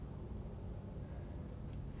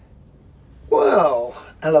Well,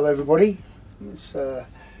 hello everybody. It's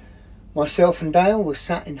myself and Dale. We're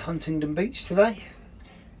sat in Huntingdon Beach today.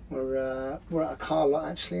 We're at a car lot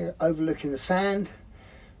actually, overlooking the sand.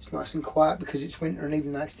 It's nice and quiet because it's winter, and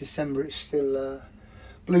even though it's December, it's still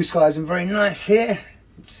blue skies and very nice here.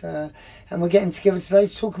 And we're getting together today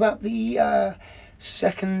to talk about the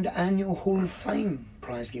second annual Hall of Fame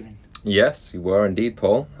prize giving. Yes, you were indeed,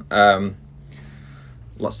 Paul.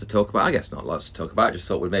 Lots to talk about. I guess not lots to talk about. Just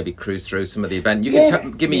thought we'd maybe cruise through some of the event. You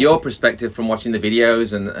can give me your perspective from watching the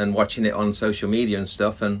videos and watching it on social media and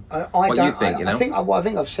stuff, and what you think. I think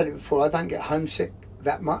I've said it before. I don't get homesick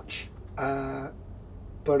that much,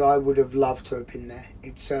 but I would have loved to have been there.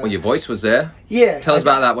 Well, your voice was there. Yeah. Tell us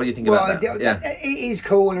about that. What do you think about that? Yeah, it is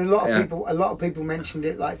cool, and a lot of people mentioned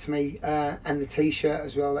it, like to me, and the T-shirt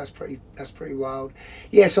as well. That's pretty wild.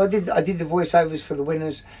 Yeah, so I did the voiceovers for the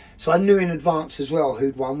winners, so I knew in advance as well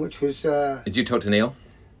who'd won, which was. Did you talk to Neil?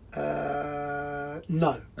 No,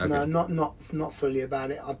 okay. No, not fully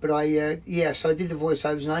about it. But so I did the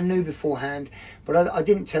voiceovers, and I knew beforehand, but I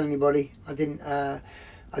didn't tell anybody.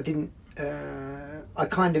 I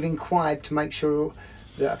kind of inquired to make sure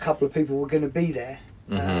that a couple of people were going to be there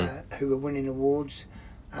who were winning awards.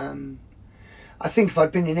 I think if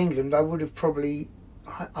I'd been in England, I would have probably.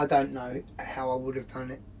 I don't know how I would have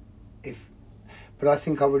done it, but I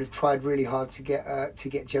think I would have tried really hard to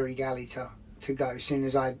get Jerry Galley to go. As soon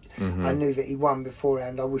as I knew that he won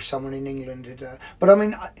beforehand, I wish someone in England had. But I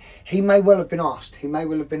mean, he may well have been asked. He may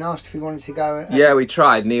well have been asked if he wanted to go. Yeah, we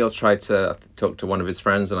tried. Neil tried to talk to one of his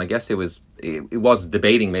friends, and I guess it was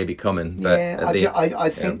debating maybe coming. But yeah,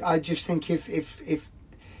 I just think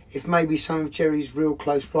if maybe some of Jerry's real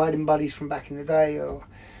close riding buddies from back in the day, or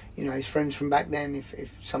his friends from back then,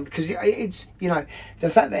 because it's the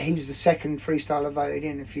fact that he was the second freestyler voted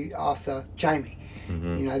in after Jamie.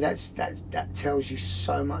 That tells you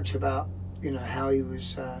so much about how he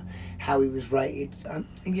was rated.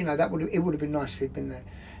 It would have been nice if he'd been there.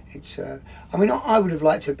 I would have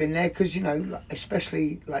liked to have been there because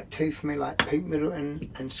especially like two for me, like Pete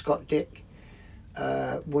Middleton and Scott Dick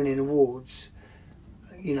winning awards.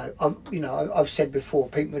 I've said before,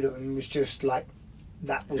 Pete Middleton was just like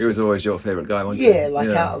that. He was always your favourite guy, wasn't he? Yeah,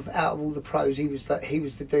 out of all the pros, he was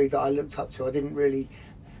the dude that I looked up to. I didn't really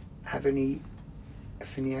have any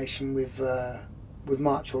affiliation with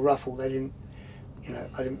March or Ruffle. They didn't,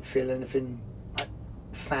 I didn't feel anything like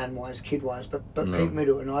fan wise, kid wise. But no. Pete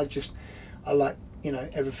Middleton, I like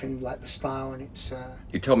everything, like the style, and it's.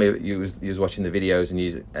 You told me you was watching the videos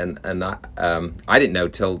and I didn't know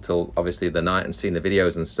till obviously the night and seeing the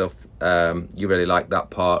videos and stuff. You really liked that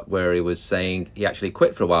part where he was saying he actually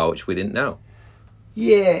quit for a while, which we didn't know.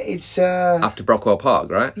 Yeah, it's after Brockwell Park,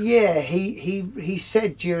 right? Yeah, he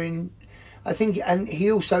said during. I think, and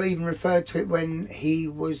he also even referred to it when he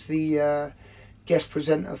was the guest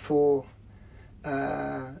presenter for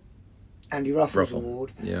Andy Ruffle's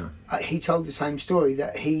award. Yeah, he told the same story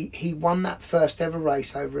that he won that first ever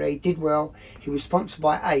race over here. He did well. He was sponsored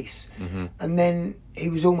by Ace, and then he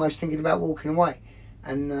was almost thinking about walking away,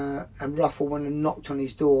 and Ruffle went and knocked on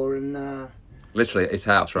his door and literally at his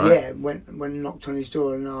house, right? Yeah, went and knocked on his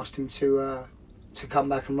door and asked him to come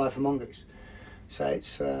back and ride for Mongoose. So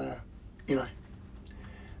it's.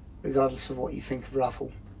 Regardless of what you think of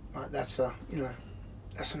Ruffle, like that's an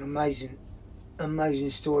amazing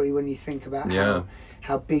story when you think about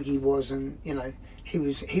how big he was, and he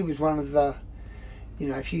was one of the,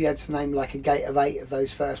 if you had to name like a gate of 8 of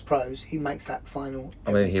those first pros, he makes that final.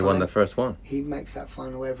 He won the first one. He makes that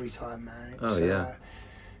final every time, man. It's,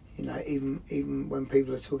 even when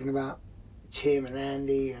people are talking about Tim and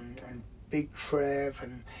Andy and Big Trev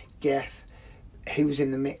and Geth, he was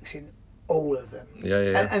in the mix in all of them.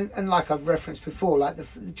 Yeah. And like I've referenced before, like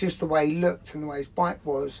just the way he looked and the way his bike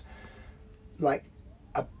was, like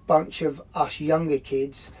a bunch of us younger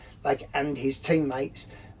kids, like, and his teammates,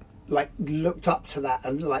 like looked up to that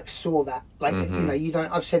and like saw that. Like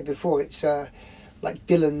I've said before, it's like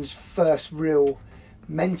Dylan's first real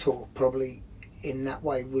mentor probably in that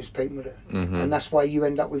way was Pete Middleton, and that's why you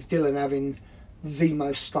end up with Dylan having the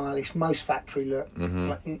most stylish, most factory look.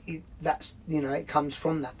 Like, that's it comes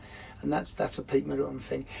from that. And that's a Pete Middleton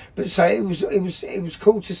thing. But so it was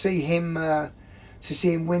cool to see him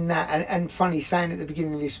win that. And funny, saying at the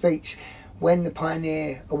beginning of his speech, when the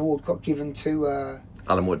Pioneer Award got given to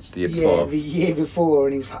Alan Woods the year before. Yeah, the year before,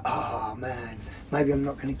 and he was like, "Oh man, maybe I'm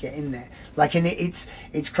not going to get in there." Like, and it's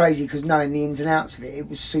crazy because knowing the ins and outs of it, it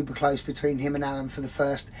was super close between him and Alan for the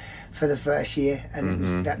first year, and it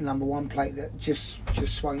was that number 1 plate that just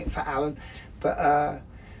swung it for Alan. But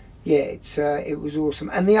it was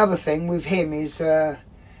awesome. And the other thing with him is the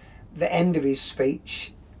end of his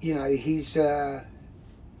speech you know, he's in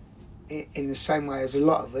the same way as a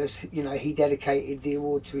lot of us. You know, he dedicated the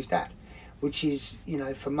award to his dad, which is, you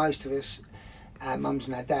know, for most of us, our mums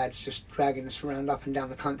and our dads just dragging us around up and down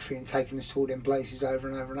the country and taking us to all them places over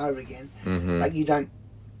and over and over again. Like you don't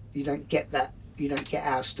get that. You don't get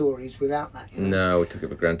our stories without that. You know? No, we took it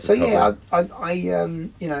for granted. So probably. yeah, I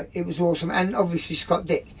you know, it was awesome, and obviously Scott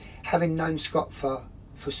Dick, having known Scott for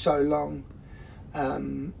so long,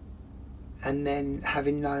 and then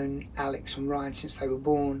having known Alex and Ryan since they were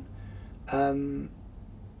born,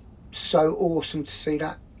 so awesome to see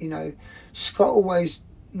that. You know, Scott always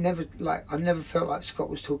I never felt like Scott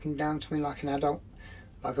was talking down to me like an adult.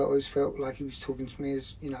 Like I always felt like he was talking to me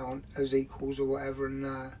as, you know, as equals or whatever,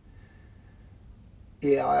 and.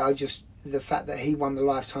 Yeah, I just, the fact that he won the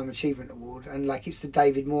Lifetime Achievement Award, and like it's the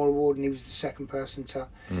David Moore Award, and he was the second person to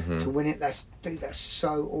win it. That's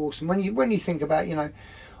so awesome. When you think about, you know,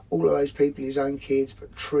 all of those people, his own kids,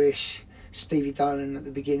 but Trish, Stevie Dolan at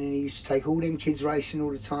the beginning, he used to take all them kids racing all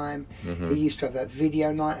the time. He used to have that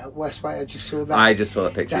video night at Westway. I just saw that. I just saw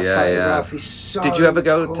that picture. That photograph is so Did you ever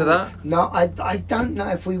go cool. to that? No, I don't know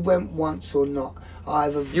if we went once or not.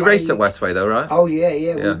 You raced at Westway though, right? Oh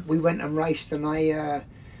yeah. We went and raced, and I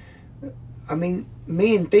mean,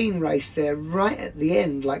 me and Dean raced there right at the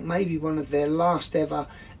end, like maybe one of their last ever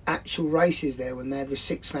actual races there when they had the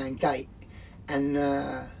 6-man gate,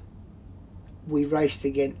 and we raced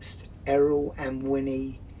against Errol and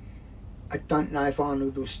Winnie. I don't know if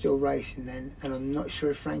Arnold was still racing then, and I'm not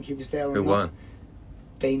sure if Frankie was there or not. Who won?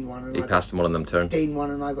 Dean won. And he passed them all in them turns. Dean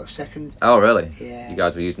won and I got second. Oh really? Yeah. You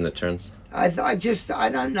guys were using the turns. I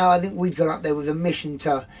don't know. I think we'd gone up there with a mission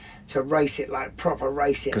to race it, like proper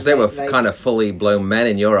race it. Because they were kind of fully blown men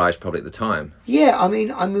in your eyes probably at the time. Yeah, I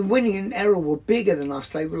mean, Winnie and Errol were bigger than us.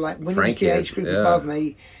 They were like, Winnie was the age group above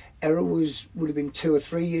me. Errol would have been 2 or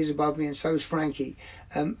 3 years above me, and so was Frankie.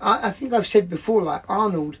 I think I've said before, like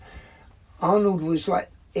Arnold was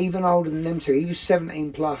like even older than them two. He was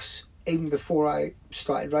 17 plus. Even before I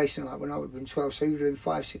started racing, like when I would have been 12, so he would have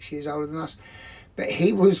been 5-6 years older than us. But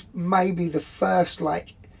he was maybe the first,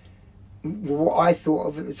 like, what I thought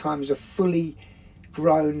of at the time as a fully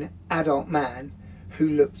grown adult man who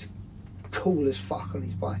looked cool as fuck on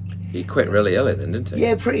his bike. He quit really early then, didn't he?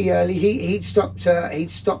 Yeah, pretty early. He'd stopped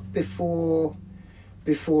before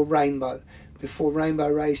Rainbow. Before Rainbow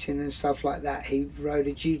Racing and stuff like that, he rode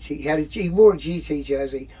a GT. He wore a GT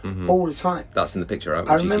jersey all the time. That's in the picture, right?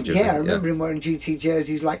 I remember him wearing GT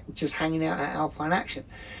jerseys, like just hanging out at Alpine Action.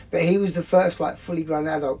 But he was the first like fully grown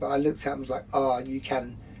adult that I looked at and was like, oh, you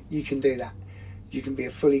can do that. You can be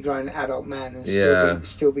a fully grown adult man and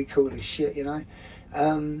still be cool as shit, you know.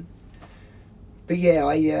 But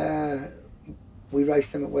yeah, we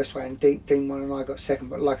raced them at Westway, and Dean won and I got second.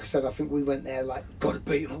 But like I said, I think we went there like, got to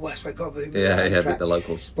beat them at Westway, got to beat them. Yeah, beat the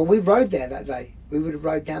locals. But we rode there that day. We would have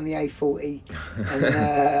rode down the A40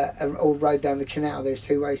 and or rode down the canal. There's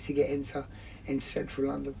 2 ways to get into central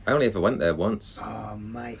London. I only ever went there once. Oh,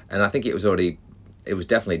 mate. And I think it was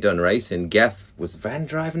definitely done racing. Geth was van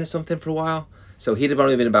driving or something for a while. So he'd have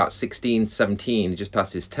only been about 16, 17. He just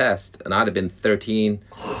passed his test. And I'd have been 13...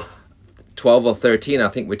 12 or 13, I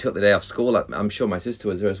think we took the day off school. I'm sure my sister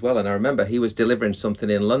was there as well. And I remember he was delivering something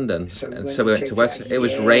in London. So we went to West. It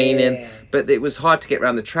was raining, but it was hard to get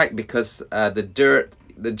around the track because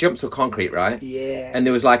the jumps were concrete, right? Yeah. And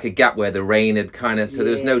there was like a gap where the rain had kind of, so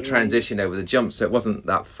there was no transition over the jumps. So it wasn't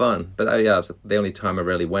that fun. But it was the only time I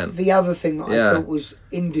really went. The other thing that I thought was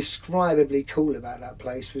indescribly cool about that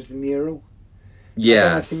place was the mural. Yes. I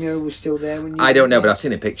don't know if the mural was still there when you... I don't know, but I've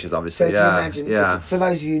seen it in pictures, obviously. So if you imagine, for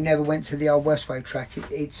those of you who never went to the old Westway track,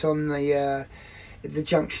 it's on the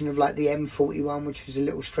junction of like the M41, which was a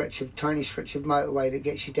little tiny stretch of motorway that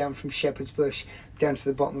gets you down from Shepherd's Bush down to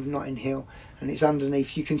the bottom of Notting Hill, and it's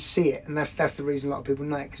underneath. You can see it, and that's the reason a lot of people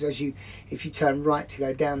know it, because if you turn right to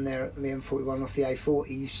go down there at the M41 off the A40,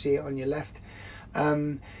 you see it on your left.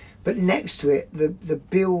 But next to it, the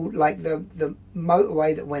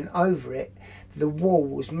motorway that went over it, the wall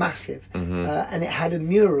was massive, and it had a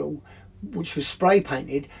mural which was spray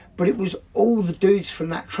painted, but it was all the dudes from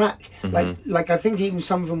that track. Like I think even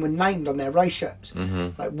some of them were named on their race shirts.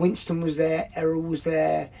 Like Winston was there, Errol was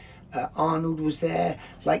there, Arnold was there.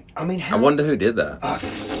 Like, I mean, I wonder who did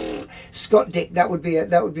that. Scott Dick. That would be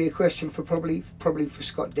a question for probably for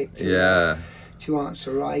Scott Dick to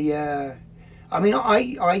answer. I mean,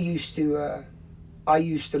 I used to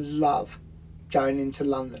love going into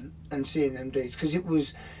London and seeing them dudes, because it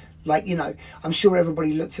was like, you know, I'm sure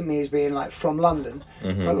everybody looked at me as being like from London,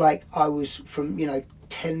 but like I was from, you know,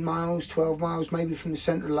 10 miles, 12 miles maybe from the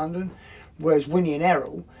centre of London, whereas Winnie and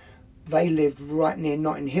Errol, they lived right near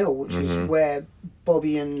Notting Hill, which is where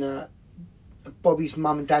Bobby and Bobby's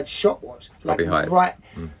mum and dad's shop was. Like Bobby Hyde. right,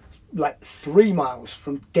 like 3 miles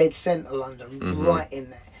from dead centre London, right in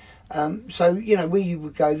there. So we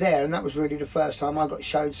would go there, and that was really the first time I got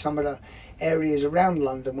showed some of the areas around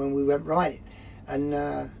London when we went riding, and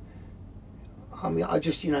I mean, I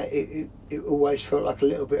just it always felt like a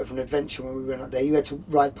little bit of an adventure when we went up there. You had to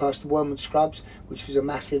ride past the Wormwood Scrubs, which was a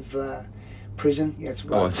massive prison. You had to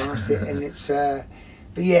ride past it, and it's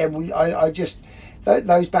but yeah, I just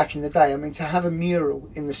those back in the day. I mean, to have a mural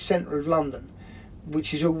in the centre of London,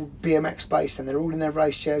 which is all BMX based, and they're all in their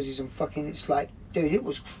race jerseys and fucking, it's like, dude, it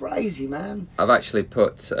was crazy, man. I've actually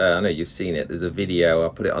put, I know you've seen it, there's a video, I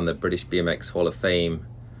put it on the British BMX Hall of Fame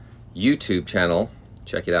YouTube channel.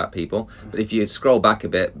 Check it out, people. But if you scroll back a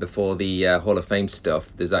bit before the Hall of Fame stuff,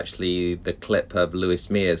 there's actually the clip of Lewis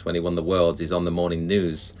Mears when he won the Worlds. He's on the morning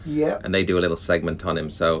news. Yeah. And they do a little segment on him.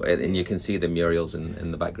 So, and you can see the murals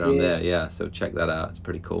in the background there. Yeah, so check that out. It's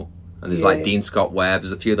pretty cool. And there's like Dean Scott Webb,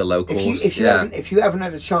 there's a few of the locals. If you haven't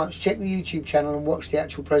had a chance, check the YouTube channel and watch the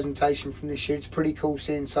actual presentation from this year. It's pretty cool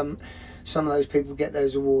seeing some of those people get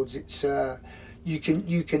those awards. It's you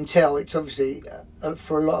can tell it's obviously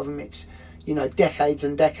for a lot of them it's decades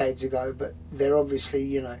and decades ago, but they're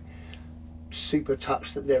obviously super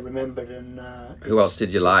touched that they're remembered. And who else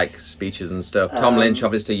did you like? Speeches and stuff. Tom Lynch,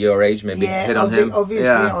 obviously your age, maybe hit on him. Obviously,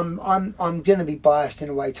 I'm going to be biased in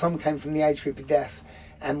a way. Tom came from the age group of deaf,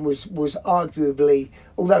 and was arguably,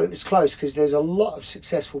 although it was close, because there's a lot of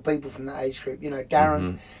successful people from that age group.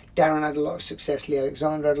 Darren had a lot of success. Lee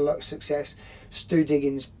Alexander had a lot of success. Stu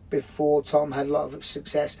Diggins before Tom had a lot of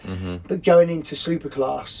success. But going into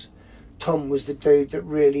Superclass, Tom was the dude that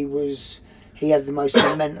really was. He had the most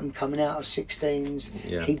momentum coming out of 16s.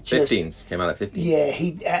 Yeah, 15s came out at 15s. Yeah,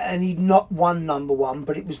 he'd not won number one,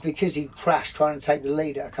 but it was because he crashed trying to take the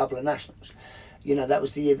lead at a couple of nationals. That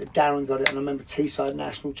was the year that Darren got it, and I remember Teesside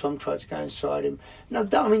National, Tom tried to go inside him. No,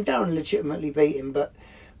 I mean, Darren legitimately beat him, but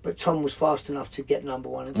Tom was fast enough to get number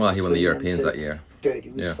one. Well, he won the Europeans that year. Dude,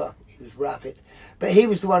 he was rapid. But he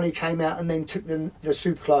was the one who came out and then took the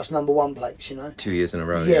Superclass number one place, 2 years in a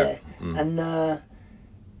row, yeah. And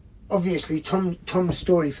obviously Tom's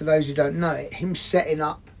story, for those who don't know it, him setting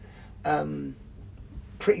up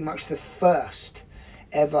pretty much the first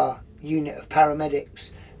ever unit of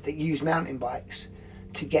paramedics that use mountain bikes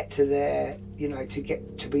to get to their,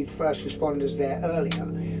 to be the first responders there earlier.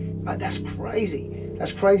 Like, that's crazy.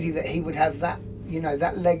 That's crazy that he would have that,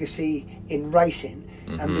 that legacy in racing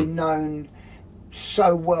and be known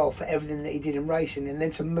so well for everything that he did in racing, and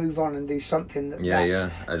then to move on and do something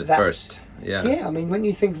first. Yeah, I mean, when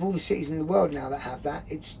you think of all the cities in the world now that have that,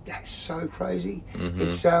 that's so crazy.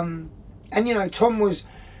 It's and Tom was,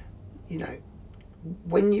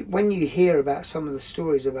 when you hear about some of the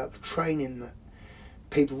stories about the training that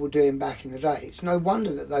people were doing back in the day, it's no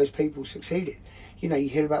wonder that those people succeeded. You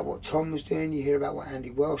hear about what Tom was doing, you hear about what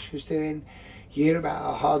Andy Welsh was doing, you hear about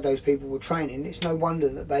how hard those people were training. It's no wonder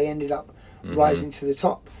that they ended up rising to the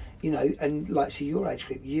top. And like, say, your age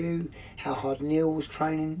group, how hard Neil was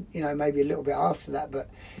training, maybe a little bit after that, but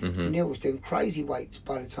Neil was doing crazy weights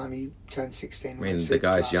by the time he turned 16. I mean, the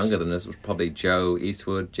guys younger than us was probably Joe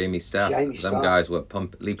Eastwood, Jamie Staff. Them guys were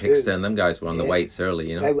Lee Pixton, them guys were on the weights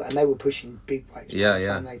early, They were pushing big weights by the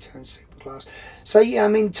time they turned Superclass. So, I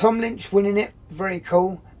mean, Tom Lynch winning it, very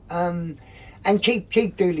cool. And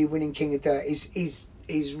Keith Dooley winning King of Dirt is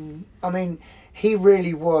I mean, he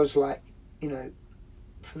really was like,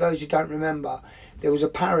 for those who don't remember, there was a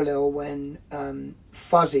parallel when Tim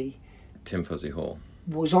Fuzzy Hall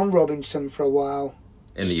was on Robinson for a while,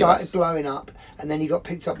 started blowing up, and then he got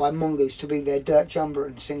picked up by Mongoose to be their dirt jumper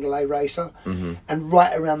and single A racer. And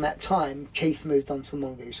right around that time, Keith moved on to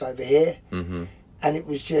Mongoose over here, and it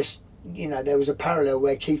was just, there was a parallel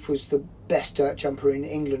where Keith was the best dirt jumper in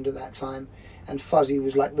England at that time, and Fuzzy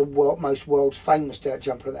was like the most world's famous dirt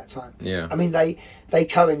jumper at that time. Yeah, I mean, they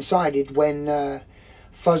coincided when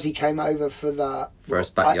Fuzzy came over for the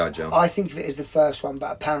first backyard jump. I think of it as the first one,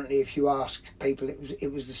 but apparently, if you ask people,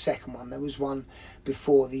 it was the second one. There was one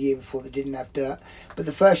the year before that didn't have dirt, but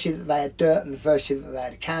the first year that they had dirt and the first year that they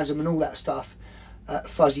had a chasm and all that stuff,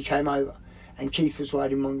 Fuzzy came over, and Keith was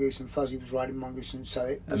riding Mongoose and Fuzzy was riding Mongoose, and so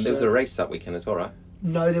it was. And there was a race that weekend as well, right?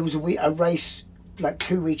 No, there was a race like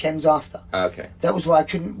 2 weekends after. Okay. That was why I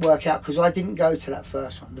couldn't work out, because I didn't go to that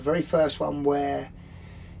first one, the very first one where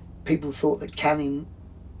people thought that Canning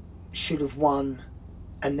should have won,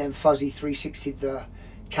 and then Fuzzy 360'd the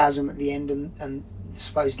chasm at the end, and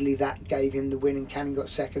supposedly that gave him the win, and Canning got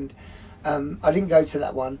second. I didn't go to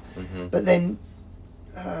that one, but then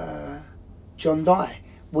John Dye,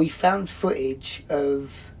 we found footage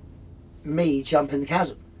of me jumping the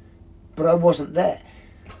chasm, but I wasn't there.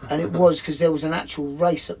 And it was because there was an actual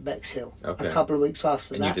race at Bexhill a couple of weeks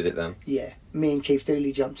after that. And you did it then? Yeah. Me and Keith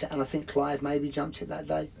Dooley jumped it, and I think Clive maybe jumped it that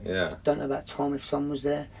day. Yeah. Don't know about Tom, if Tom was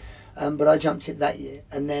there. But I jumped it that year.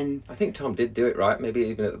 And then... I think Tom did do it, right? Maybe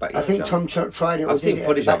even at the backyard. I think Tom tried it. I've seen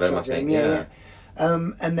footage of him, I think, yeah.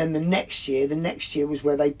 And then the next year was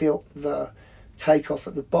where they built the takeoff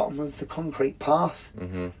at the bottom of the concrete path.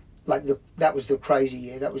 Mm-hmm. Like that was the crazy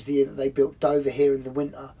year. That was the year that they built Dover here in the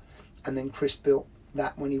winter, and then Chris built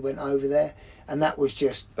that when he went over there, and that was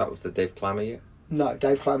just... That was the Dave Clymer year? No,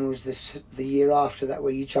 Dave Clymer was the year after that,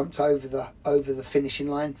 where you jumped over the finishing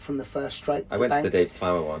line from the first straight. I went to the Dave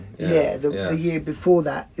Clymer one. The year before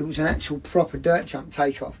that, it was an actual proper dirt jump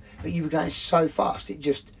takeoff, but you were going so fast, it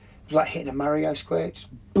was like hitting a Mario square. It just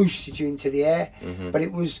boosted you into the air. Mm-hmm. But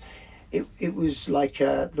it was like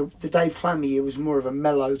the Dave Clymer year was more of a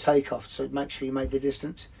mellow takeoff, so make sure you made the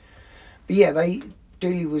distance. But yeah,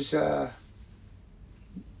 Dooley was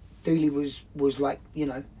like, you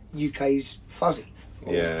know, UK's Fuzzy.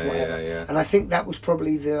 Yeah. And I think that was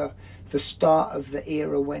probably the start of the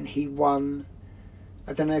era when he won.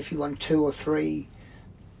 I don't know if he won 2 or 3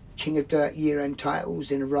 King of Dirt year-end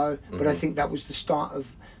titles in a row, but I think that was the start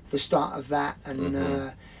of that.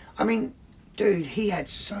 And I mean, dude, he had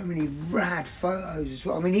so many rad photos as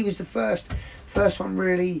well. I mean, he was the first one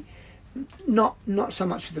really, not so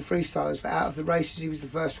much with the freestylers, but out of the races, he was the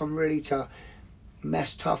first one really to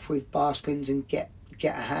mess tough with bar spins and get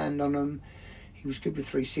a hand on them. He was good with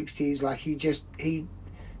 360s. Like he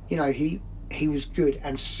was good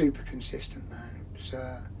and super consistent, man. It was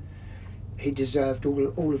he deserved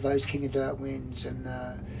all of those King of Dirt wins, and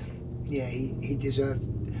he deserved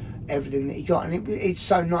everything that he got. And it's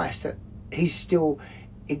so nice that he's still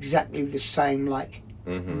exactly the same, like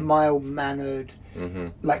mild mannered.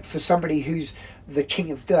 Like for somebody who's the King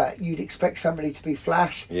of Dirt, you'd expect somebody to be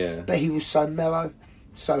flash, but he was so mellow,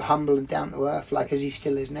 so humble and down to earth, like as he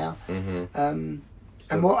still is now. And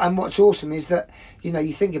what's awesome is that, you know,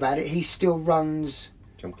 you think about it, he still runs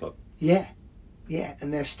Jump Club. Yeah,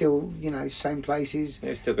 and they're still, you know, same places. Yeah,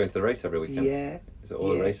 he's still going to the race every weekend. Yeah, is it all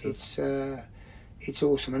the races? It's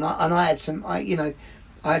awesome, and I had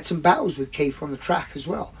some battles with Keith on the track as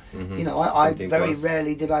well. You know, I very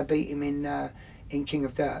rarely did I beat him in King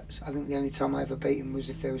of Dirt. I think the only time I ever beat him was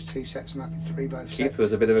if there was 2 sets and I could 3 both sets. Keith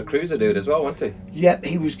was a bit of a cruiser dude as well, wasn't he? Yep,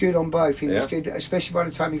 he was good on both. He was good, especially by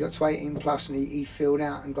the time he got to 18 plus and he filled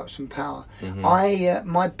out and got some power.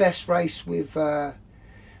 My best race with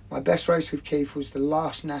Keith was the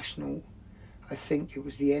last national. I think it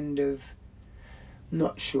was the end of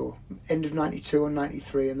 92 or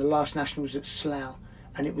 93, and the last national was at Slough,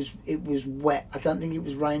 and it was wet. I don't think it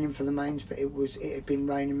was raining for the mains, but it had been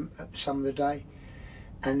raining some of the day,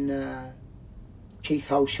 and Keith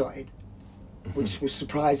hole shotted, which was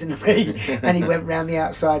surprising to me. And he went round the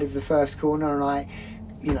outside of the first corner, and I,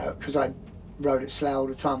 you know, because I rode at Slough all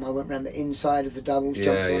the time, I went round the inside of the doubles,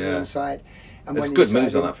 jumped on the inside. And there's good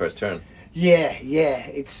moves on that first turn. Yeah.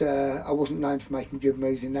 It's I wasn't known for making good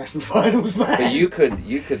moves in national finals, man. But you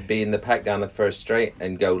could be in the pack down the first straight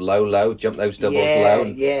and go low, jump those doubles low,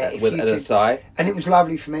 with at a side. And it was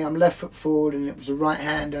lovely for me. I'm left foot forward, and it was a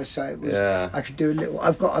right-hander, so it was. I could do a little.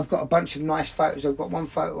 I've got a bunch of nice photos. I've got one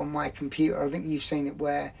photo on my computer. I think you've seen it,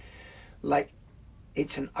 where, like,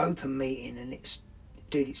 it's an open meeting, and it's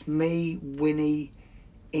me, Winnie,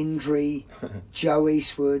 Indri, Joe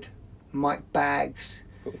Eastwood, Mike Baggs,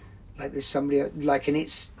 like there's somebody like, and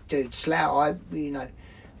it's, dude, Slough,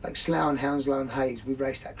 like Slough and Hounslow and Hayes, we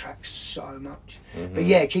raced that track so much. But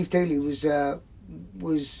yeah, Keith Dooley was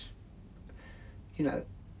you know,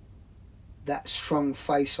 that strong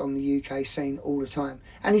face on the UK scene all the time,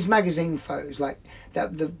 and his magazine photos, like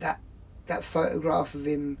that photograph of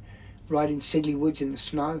him riding Sidley Woods in the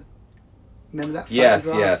snow. Remember that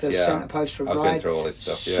photograph? The centre poster of I was Ride? going through all this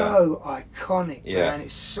stuff, So iconic, man.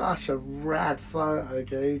 It's such a rad photo,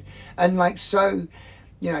 dude. And like, so,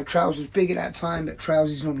 you know, Trails was big at that time, but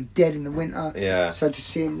Trails is normally dead in the winter. Yeah. So to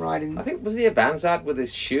see him riding... I think, was he a Vanzad with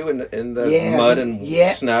his shoe in the mud and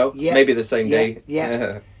snow? Yeah. Maybe the same day.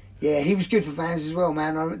 Yeah, he was good for Vans as well,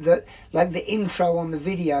 man. The intro on the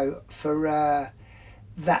video for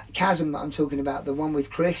that chasm that I'm talking about, the one with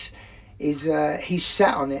Chris, is he's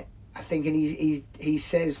sat on it, I think, and he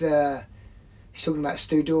says, he's talking about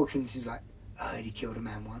Stu Dawkins. He's like, I heard he killed a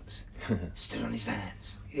man once, stood on his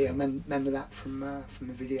Vans. Yeah, I remember that from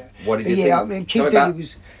the video. What did you think? I mean, Keith Dooley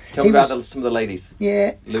was... Tell me about some of the ladies.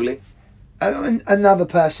 Yeah. Luli? Another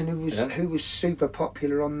person who was super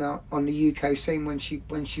popular on the UK scene when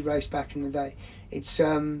she raced back in the day. It's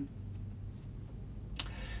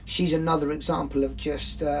she's another example of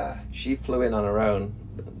just... she flew in on her own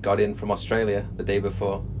got in from Australia the day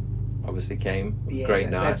before. Obviously came. Yeah, Great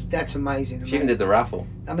night. That's amazing. She even did the raffle.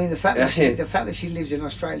 I mean, the fact that she lives in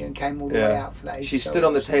Australia and came all the way out for that. She stood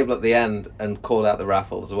on the table at the end and called out the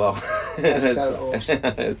raffle as well. That's so awesome.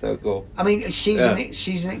 It's so cool. I mean, she's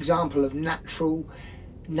an example of natural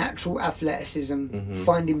athleticism,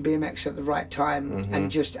 finding BMX at the right time,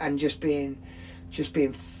 and just being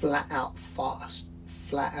flat out fast.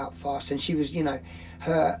 And she was,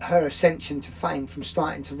 her ascension to fame from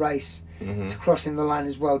starting to race to crossing the line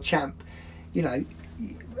as world champ.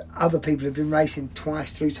 Other people have been racing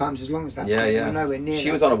twice, 3 times as long as that. Yeah. Nowhere near.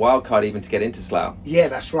 She was on a wild card even to get into Slough. Yeah,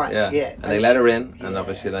 that's right. Yeah, and they let her in, and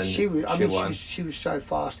obviously then she won. She was so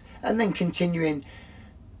fast, and then continuing.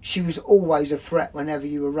 She was always a threat whenever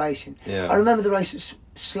you were racing. Yeah. I remember the race at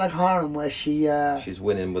Slagharan where she's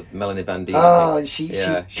winning with Melanie Van Dien. Oh, and she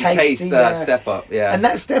cased that step up. Yeah, and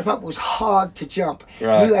that step up was hard to jump.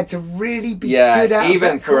 Right. You had to really be good at it.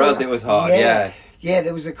 Even for us, it was hard. Yeah,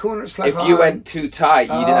 there was a corner at Slagharan. If you went too tight,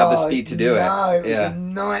 you didn't have the speed to do it. No, it was a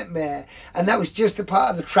nightmare. And that was just the part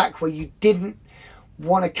of the track where you didn't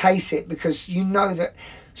want to case it, because you know that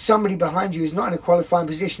somebody behind you who's not in a qualifying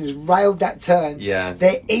position has railed that turn. Yeah,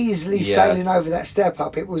 they're easily sailing over that step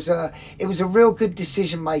up. It was a real good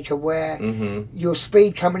decision maker where your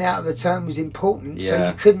speed coming out of the turn was important, so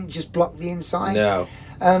you couldn't just block the inside. No.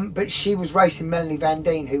 But she was racing Melanie Van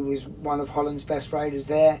Dien, who was one of Holland's best riders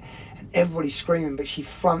there, and everybody's screaming, but she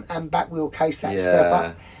front and back wheel cased that step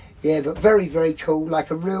up. Yeah, but very, very cool, like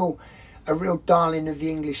a real darling of the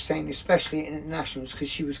English scene, especially at internationals, because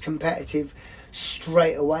she was competitive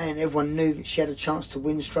straight away, and everyone knew that she had a chance to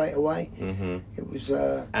win straight away. It was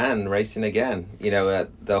and racing again.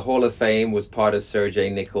 The Hall of Fame was part of Sergey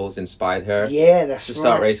Nichols inspired her. Yeah, that's to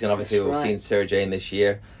start racing. Obviously, we've seen Sarah Jane this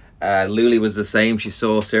year. Luli was the same. She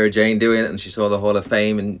saw Sarah Jane doing it, and she saw the Hall of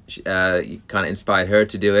Fame, and kind of inspired her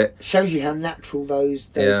to do it. Shows you how natural those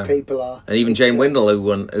people are. And even Jane Windle,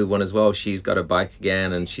 who won as well. She's got a bike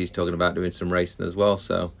again, and she's talking about doing some racing as well.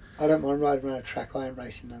 So I don't mind riding around a track. I ain't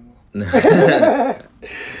racing no more. No,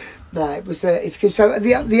 it was. It's good. So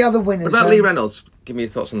the other winners. What about Lee Reynolds? Give me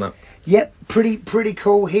your thoughts on that. Yep, pretty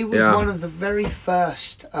cool. He was one of the very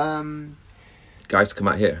first guys to come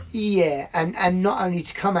out here. Yeah, and not only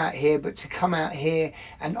to come out here, but to come out here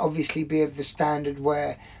and obviously be of the standard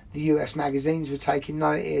where the US magazines were taking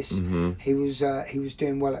notice. He was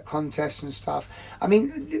doing well at contests and stuff. I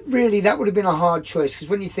mean, really, that would have been a hard choice, because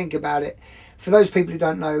when you think about it, for those people who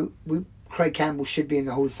don't know, Craig Campbell should be in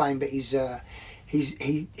the Hall of Fame, but he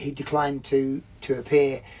declined to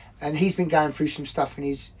appear, and he's been going through some stuff in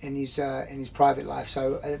his private life,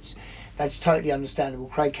 so that's totally understandable.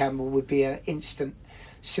 Craig Campbell would be an instant,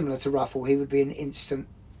 similar to Ruffle. He would be an instant.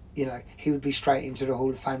 He would be straight into the Hall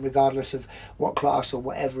of Fame, regardless of what class or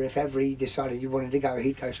whatever. If ever he decided he wanted to go,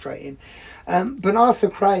 he'd go straight in. But after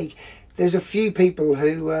Craig, there's a few people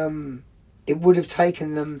who it would have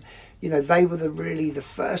taken them. They were really the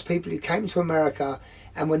first people who came to America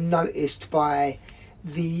and were noticed by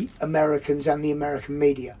the Americans and the American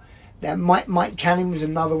media. Now, Mike Canning was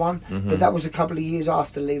another one, but that was a couple of years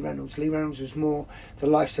after Lee Reynolds. Lee Reynolds was more the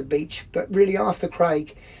Life's a Beach. But really, after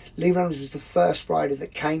Craig, Lee Reynolds was the first rider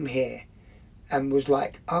that came here and was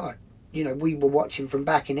like, we were watching from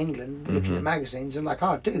back in England, looking at magazines, and like,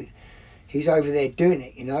 dude, he's over there doing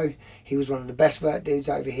it, He was one of the best vert dudes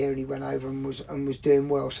over here, and he went over and was doing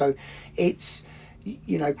well. So it's,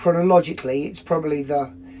 chronologically, it's probably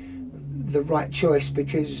the right choice,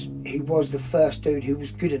 because he was the first dude who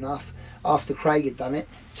was good enough after Craig had done it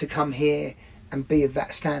to come here and be of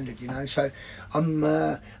that standard, So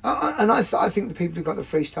I think the people who got the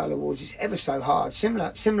freestyle awards, it's ever so hard.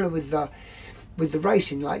 Similar with the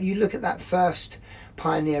racing. Like, you look at that first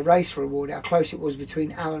Pioneer Racer Award, how close it was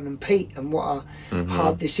between Alan and Pete, and what a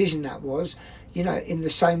hard decision that was. In the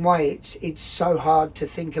same way, it's so hard to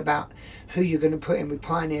think about who you're going to put in with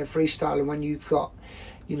Pioneer Freestyler when you've got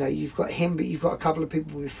him, but you've got a couple of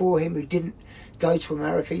people before him who didn't go to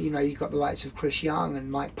America. You've got the likes of Chris Young and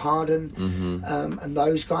Mike Pardon, and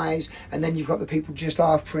those guys, and then you've got the people just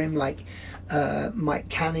after him, like Mike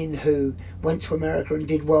Canning, who went to America and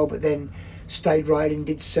did well, but then stayed riding,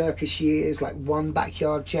 did circus years, like won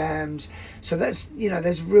backyard jams. So that's,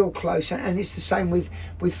 there's real close, and it's the same with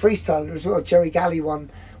freestyler as well. Jerry Galley won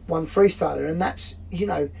freestyler, and that's,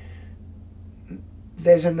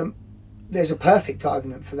 there's a perfect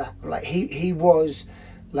argument for that. Like, he was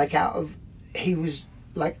like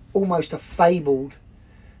almost a fabled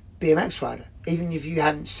BMX rider. Even if you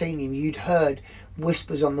hadn't seen him, you'd heard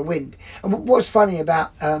whispers on the wind. And what's funny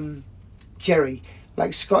about Jerry,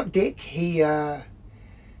 like Scott Dick, he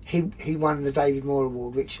he won the David Moore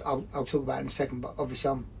Award, which I'll talk about in a second. But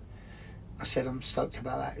obviously, I said I'm stoked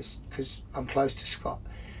about that is because I'm close to Scott.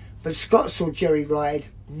 But Scott saw Jerry ride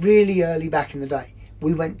really early back in the day.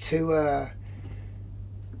 We went to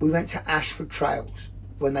Ashford Trails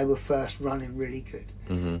when they were first running really good,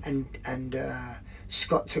 and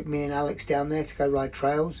Scott took me and Alex down there to go ride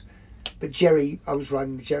trails. But Jerry, I was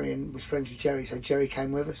riding with Jerry and was friends with Jerry, so Jerry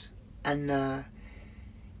came with us, and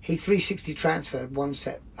he 360 transferred one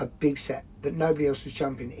set, a big set that nobody else was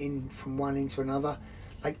jumping in from one into another,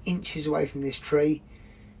 like inches away from this tree.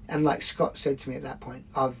 And like Scott said to me at that point,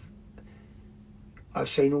 I've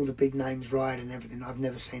seen all the big names ride and everything. I've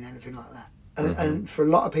never seen anything like that. And for a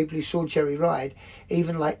lot of people who saw Jerry ride,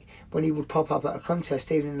 even like when he would pop up at a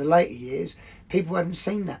contest, even in the later years, people hadn't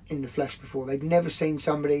seen that in the flesh before. They'd never seen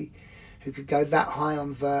somebody who could go that high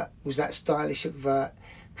on vert, was that stylish at vert,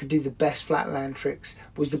 could do the best flatland tricks,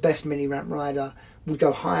 was the best mini ramp rider, would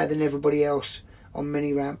go higher than everybody else on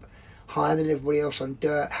mini ramp, higher than everybody else on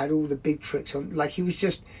dirt, had all the big tricks on. Like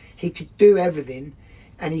he could do everything,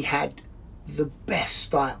 and he had the best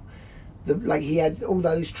style. Like he had all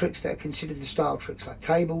those tricks that are considered the style tricks, like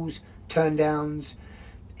tables, turn downs,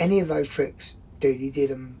 any of those tricks, dude, he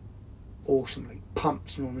did them awesomely.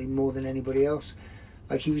 Pumps normally more than anybody else.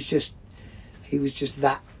 Like he was just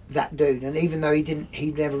that dude. And even though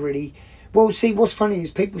he never really, well, see, what's funny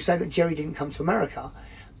is people say that Jerry didn't come to America,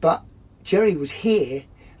 but Jerry was here.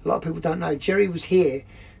 A lot of people don't know, Jerry was here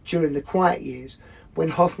during the quiet years when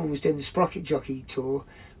Hoffman was doing the Sprocket Jockey Tour,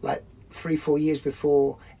 like 3-4 years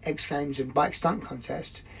before X Games and bike stunt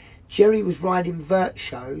contests. Jerry was riding vert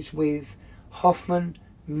shows with Hoffman,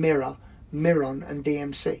 Miron and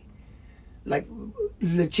DMC. Like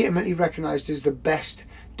legitimately recognised as the best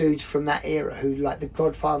dudes from that era, who like the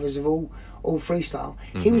godfathers of all freestyle.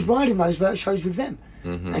 He was riding those vert shows with them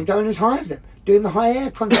and going as high as them, doing the high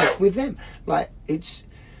air contest with them. Like it's,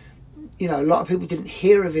 you know, a lot of people didn't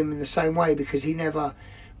hear of him in the same way because he never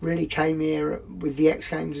really came here with the X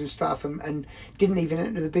Games and stuff, and didn't even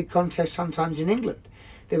enter the big contests sometimes in England.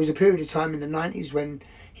 There was a period of time in the 90s when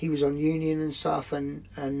he was on Union and stuff and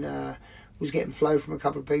was getting flow from a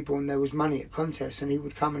couple of people, and there was money at contests, and he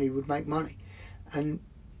would come and he would make money.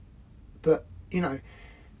 But you know,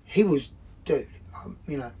 he was, dude,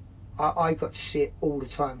 you know, I got to see it all the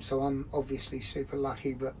time, so I'm obviously super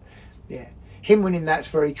lucky. But yeah, him winning that's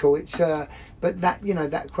very cool. It's but that, you know,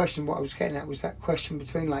 that question, what I was getting at was that question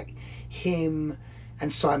between like him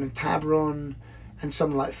and Simon Tabron and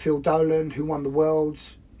someone like Phil Dolan, who won the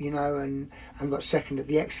Worlds, you know, and got second at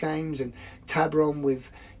the X Games, and Tabron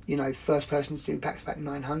with, you know, first person to do back-to-back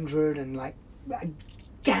 900 and like a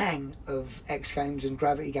gang of X Games and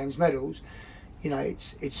Gravity Games medals. You know,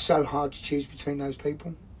 it's so hard to choose between those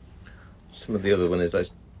people. Some of the other winners,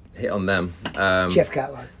 let's hit on them. Jeff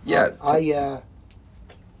Catlow. Yeah.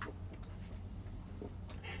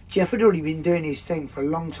 Jeff had already been doing his thing for a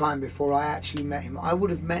long time before I actually met him. I would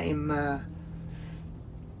have met him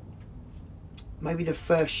maybe the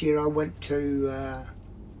first year I went to...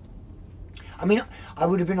 I mean, I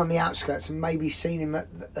would have been on the outskirts and maybe seen him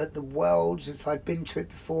at the Worlds if I'd been to it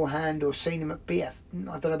beforehand, or seen him at I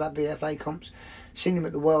don't know about BFA comps. Seen him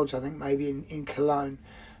at the Worlds, I think, maybe in Cologne.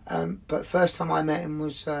 But first time I met him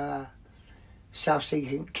was South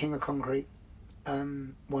Sea King of Concrete.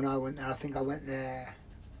 When I went there, I think I went there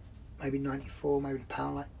maybe 94, maybe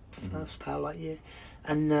the first Power Light year.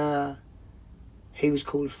 And he was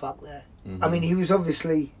cool as fuck there. I mean, he was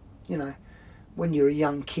obviously, you know, when you're a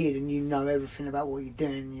young kid and you know everything about what you're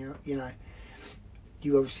doing, you know,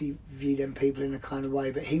 you obviously view them people in a kind of way.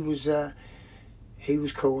 But he was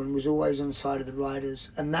cool and was always on the side of the riders.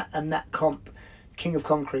 And that comp, King of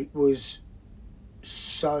Concrete, was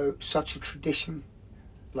such a tradition,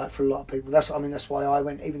 like for a lot of people. That's why I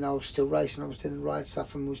went, even though I was still racing, I was doing the ride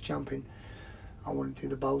stuff and was jumping. I wanted to do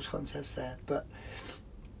the bowls contest there. But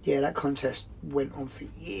yeah, that contest went on for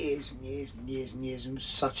years and years and years and years, and was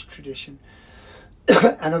such a tradition.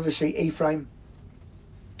 And obviously E-Frame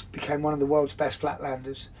became one of the world's best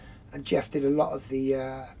flatlanders, and Jeff did a lot of the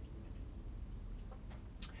I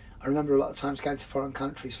remember a lot of times going to foreign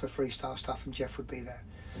countries for freestyle stuff, and Jeff would be there.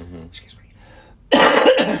 Excuse me.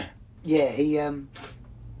 Yeah, he and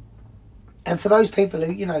for those people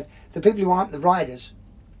who, you know, the people who aren't the riders,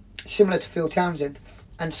 similar to Phil Townsend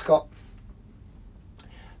and Scott,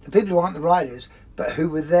 the people who aren't the riders but who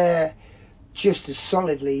were there just as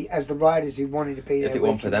solidly as the riders who wanted to be there. If it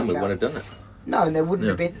weren't for them, we wouldn't have done it. No, and there wouldn't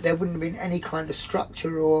have been any kind of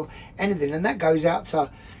structure or anything, and that goes out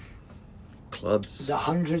to clubs, the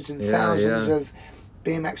hundreds and thousands of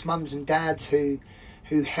BMX mums and dads who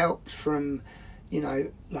helped from, you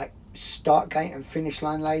know, like start gate and finish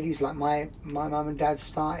line ladies, like my mum and dad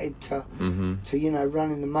started to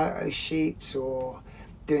running the moto sheets or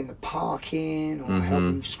doing the parking or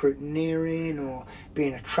helping scrutineering or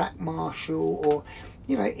being a track marshal or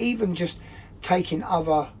even just taking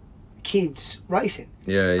other kids racing.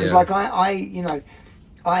 Because like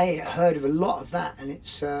I heard of a lot of that, and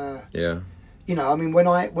it's I mean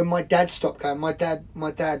when my dad stopped going, my dad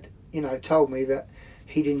told me that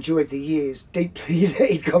he'd enjoyed the years deeply that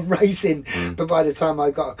he'd gone racing, but by the time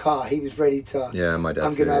I got a car, he was ready to. Yeah, my dad.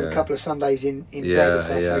 I'm going to have a couple of Sundays in bed if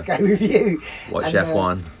that's okay with you. Watch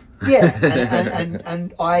F1.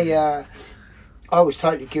 And I was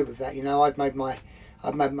totally good with that.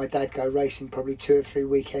 I'd made my dad go racing probably 2 or 3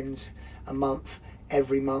 weekends a month,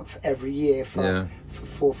 every year for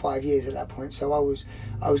 4 or 5 years at that point. So I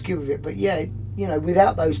was good with it. But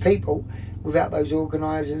without those people, without those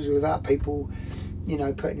organisers, without people,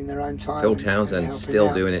 putting in their own time. Phil Townsend's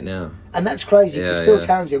still doing it now. And that's crazy because Phil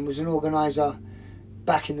Townsend was an organiser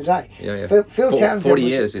back in the day. Phil Townsend 40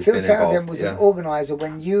 years Phil Townsend was an organiser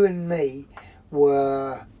when you and me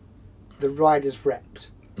were the riders'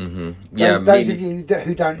 reps. Those of you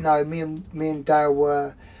who don't know, me and Dale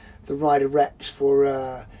were the rider reps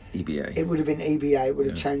for EBA. It would have been EBA. It would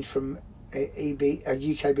have changed from UK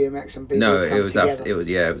BMX and BMX. No, it was after. It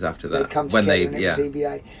was after that. They'd come together and it was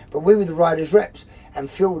EBA. But we were the riders' reps, and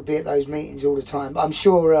Phil would be at those meetings all the time. I'm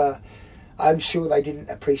sure they didn't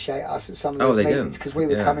appreciate us at some of those meetings because we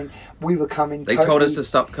were coming. We were coming. They told us to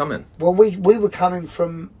stop coming. Well, we were coming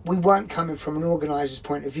from. We weren't coming from an organiser's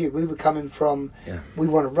point of view. We were coming from. We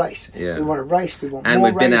want to race. Yeah. We want to race. We want and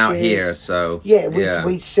more we'd been races. out here, so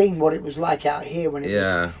we'd seen what it was like out here when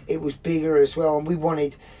it was bigger as well, and we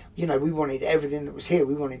wanted. We wanted everything that was here.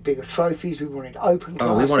 We wanted bigger trophies. We wanted open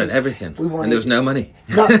classes. Oh, we wanted everything. And there was no money.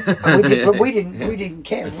 No, but we didn't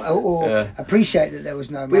care or appreciate that there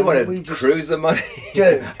was no money. We wanted cruiser money,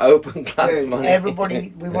 open class money.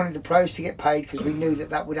 Everybody, we wanted the pros to get paid because we knew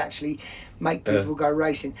that would actually make people go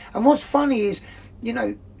racing. And what's funny is,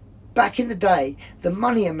 back in the day, the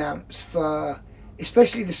money amounts for,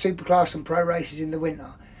 especially the superclass and pro races in the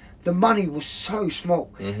winter, the money was so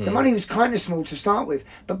small. The money was kind of small to start with,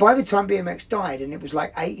 but by the time BMX died, and it was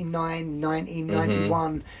like 89, 90,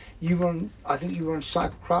 91, I think you were on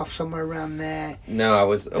Cyclecraft somewhere around there. No, I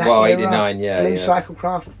was, 89, Blue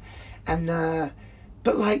Cyclecraft. And,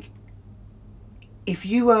 but like, if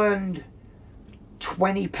you earned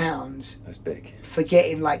 £20 that's big. For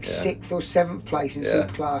getting like 6th or 7th place in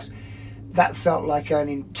Superclass, that felt like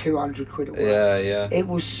earning 200 quid at work. It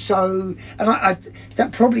was so, and I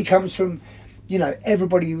that probably comes from,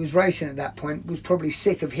 everybody who was racing at that point was probably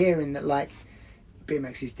sick of hearing that like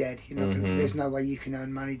BMX is dead. There's no way you can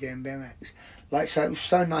earn money doing BMX. Like, so it was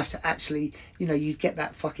so nice to actually, you'd get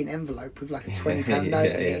that fucking envelope with like a £20 note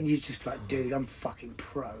in it, and you'd just be like, dude, I'm fucking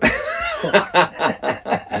pro.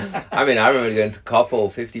 I mean, I remember going to Coppell,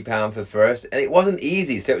 £50 for first, and it wasn't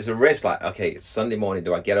easy. So it was a risk. Like, okay, it's Sunday morning.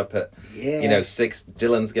 Do I get up at 6?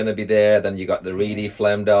 Dylan's going to be there. Then you got the Reedy,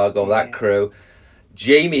 Flem Dog, all that crew.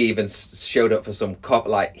 Jamie even showed up for some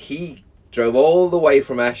like he drove all the way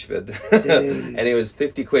from Ashford, and it was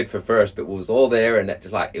 50 quid for first, but it was all there, and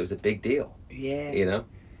it was a big deal. Yeah.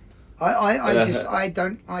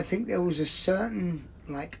 I think there was a certain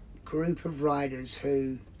like group of riders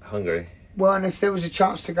who hungry. Well, and if there was a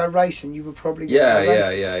chance to go racing, you were probably going to go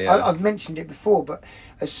racing. Yeah. I've mentioned it before, but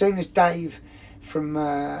as soon as Dave from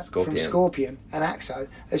Scorpion and Axo,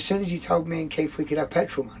 as soon as he told me and Keith we could have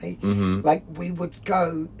petrol money, like we would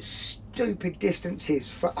go stupid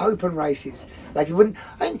distances for open races. Like it wouldn't.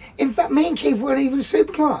 In fact, me and Keith weren't even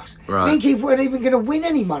superclass. Right. Me and Keith weren't even going to win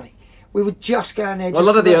any money. We would just go in there. Well, a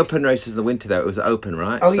lot of the open races in the winter, though, it was open,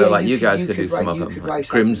 right? Oh, so, like, you guys could do some of them, like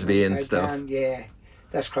Grimsby and stuff. Down,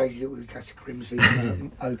 that's crazy that we would go to Grimsby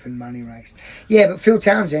for open money race. Yeah, but Phil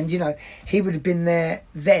Townsend, he would have been there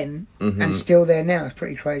then and still there now. It's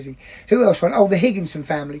pretty crazy. Who else went? Oh, the Higginson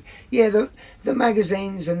family. Yeah, the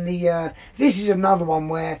magazines and the. This is another one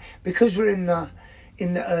where, because we're in the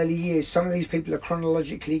early years, some of these people are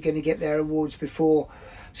chronologically going to get their awards before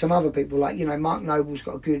some other people. Like, Mark Noble's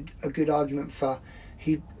got a good argument for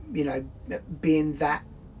being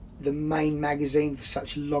the main magazine for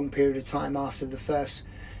such a long period of time after the first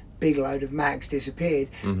big load of mags disappeared.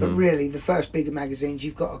 But really, the first bigger magazines,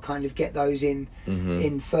 you've got to kind of get those in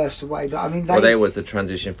first away. But I mean, there was a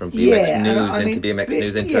transition from BMX News into BMX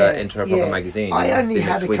News into a proper magazine. I only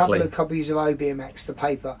had BMX a couple Weekly. of copies of OBMX, the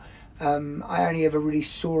paper. I only ever really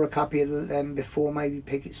saw a copy of them before maybe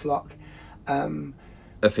Pickett's Lock.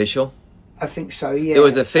 Official? I think so, yeah. There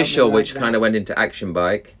was Official, like which that. kind of went into Action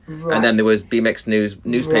Bike, Right. and then there was BMX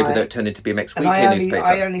newspaper Right. that turned into BMX And Weekly newspaper.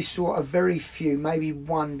 I only saw a very few, maybe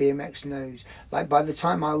one BMX news. Like by the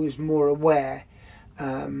time I was more aware,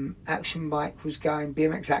 Action Bike was going.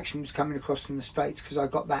 BMX Action was coming across from the States because I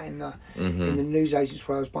got that in the news agents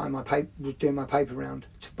where I was buying my paper, was doing my paper round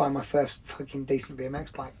to buy my first fucking decent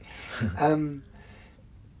BMX bike.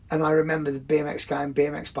 And I remember the BMX going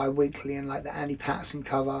BMX Bi-Weekly and like the Andy Patterson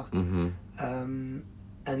cover, and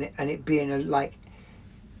it being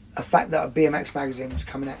a fact that a BMX magazine was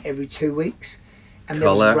coming out every 2 weeks, and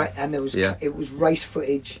Colour. it was race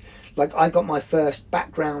footage. Like I got my first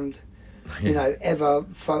background, ever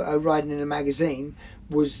photo riding in a magazine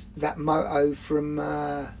was that moto from.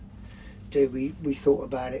 We thought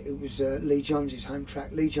about it. It was Lee Johns' home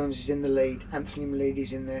track. Lee Johns is in the lead. Anthony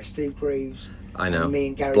Melidy's in there. Steve Greaves. I know. And me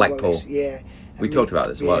and Gary Blackpool. Wallace. Yeah. We talked about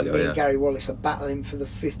this a while ago. Me Yeah. and Gary Wallace are battling for the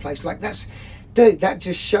 5th place. Like that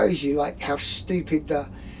just shows you like how stupid the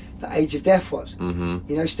age of death was.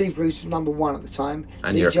 Mm-hmm. Steve Greaves was number 1 at the time.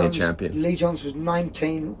 And European champion. Lee Johns was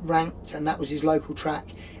 19 ranked, and that was his local track.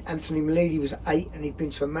 Anthony Melidy was 8, and he'd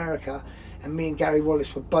been to America. And me and Gary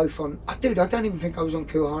Wallace were both on. I don't even think I was on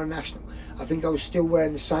Kuahara National. I think I was still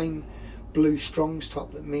wearing the same blue Strongs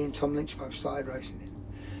top that me and Tom Lynch both started racing in.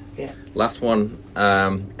 Yeah. Last one,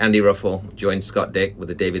 Andy Ruffle joined Scott Dick with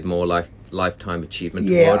the David Moore Lifetime Achievement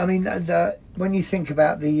Award. Yeah, I mean, when you think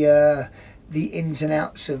about the ins and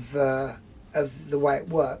outs of the way it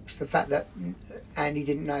works, the fact that Andy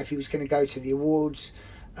didn't know if he was going to go to the awards,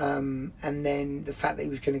 and then the fact that he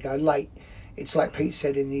was going to go late, it's like Pete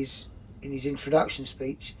said in his introduction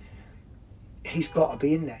speech, he's got to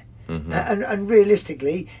be in there. Mm-hmm. And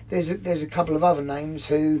realistically, there's a couple of other names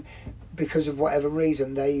who, because of whatever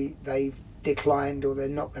reason, they've declined or they're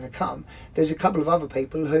not going to come. There's a couple of other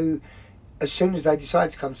people who, as soon as they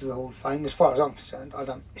decide to come to the Hall of Fame, as far as I'm concerned, I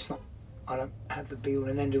don't have the be all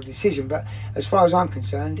and end all decision, but as far as I'm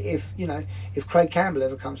concerned, if Craig Campbell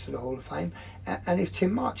ever comes to the Hall of Fame, and if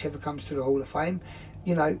Tim March ever comes to the Hall of Fame,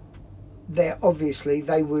 they're obviously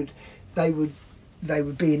they would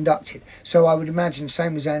be inducted. So I would imagine,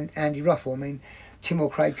 same as Andy Ruffle. I mean, Tim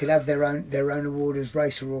or Craig could have their own award as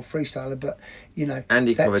racer or freestyler, but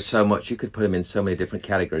Andy covered so much. You could put him in so many different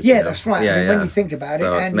categories. Yeah, that's right. Yeah, I mean, when you think about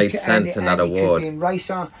so it, it made sense in that Andy award. Could be in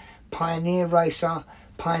racer, pioneer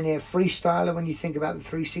freestyler. When you think about the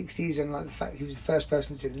 360s and like the fact that he was the first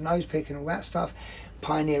person to do the nose pick and all that stuff,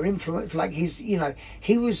 pioneer influence. Like he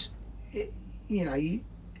was,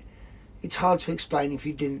 it's hard to explain if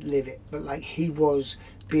you didn't live it, but like he was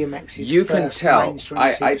BMX's You can first tell. mainstream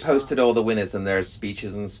I superstar. posted all the winners and their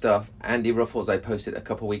speeches and stuff. Andy Ruffle's I posted a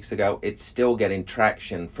couple of weeks ago. It's still getting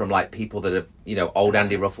traction from like people that have, old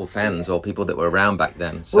Andy Ruffle fans or people that were around back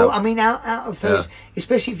then. So, Well, I mean, out of those,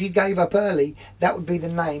 especially if you gave up early, that would be the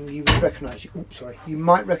name you would recognise. You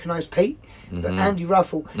might recognise Pete, but Andy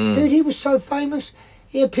Ruffle, dude, he was so famous.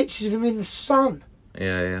 He had pictures of him in the sun.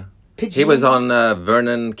 Yeah. Pictures He was of on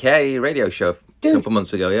Vernon Kay radio show a couple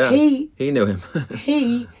months ago. Yeah, he knew him.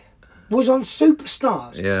 He was on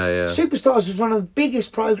Superstars. Yeah. Superstars was one of the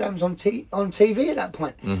biggest programs on TV at that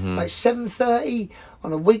point. Like 7:30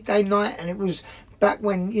 on a weekday night, and it was back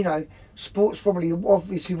when sports probably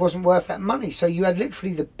obviously wasn't worth that money. So you had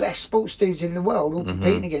literally the best sports dudes in the world all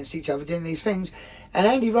competing against each other doing these things, and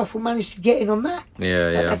Andy Ruffle managed to get in on that.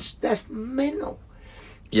 Yeah. That's mental.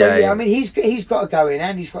 So I mean, he's got to go in.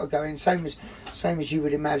 Andy's got to go in. Same as you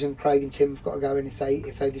would imagine. Craig and Tim have got to go in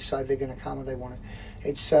if they decide they're going to come or they want it.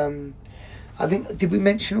 It's I think, did we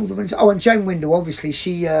mention all the winners? Oh, and Jane Windle, obviously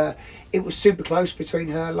she it was super close between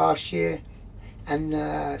her last year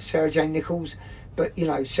and Sarah Jane Nichols, but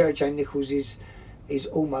Sarah Jane Nichols is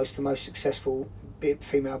almost the most successful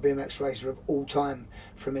female BMX racer of all time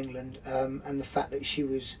from England, and the fact that she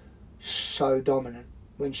was so dominant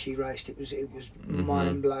when she raced, it was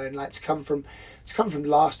mind blowing. Like to come from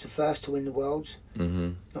last to first to win the worlds.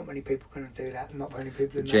 Not many people are going to do that. Not many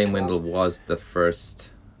people. In Jane that Windle club. was the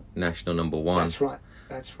first national number 1.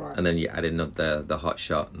 That's right. And then you added up the hot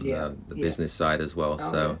shot and the business side as well.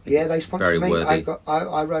 Oh, so they sponsored very me. worthy.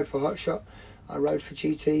 I rode for Hot Shot. I rode for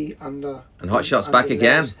GT under. And Hot Shot's back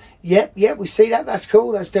again. Yep, we see that. That's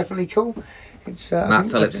cool. That's definitely cool. It's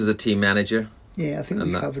Matt Phillips is a team manager. Yeah, I think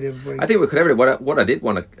we covered everybody. I think we covered everybody. What I did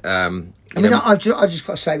want to, I just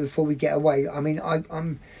got to say before we get away. I mean,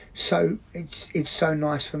 I'm so it's so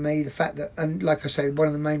nice for me the fact that, and like I say, one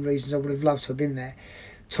of the main reasons I would have loved to have been there.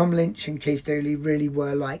 Tom Lynch and Keith Dooley really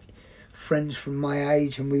were like friends from my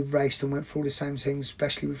age, and we raced and went through all the same things,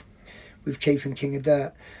 especially with Keith and King of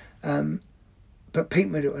Dirt. But Pete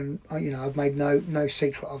Middleton, I've made no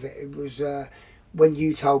secret of it. It was when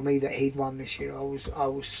you told me that he'd won this year, I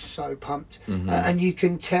was so pumped. And you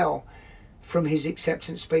can tell from his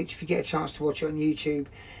acceptance speech, if you get a chance to watch it on YouTube,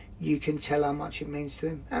 you can tell how much it means to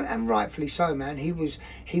him, and rightfully so, man. He was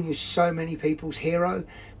so many people's hero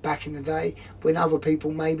back in the day when other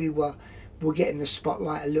people maybe were getting the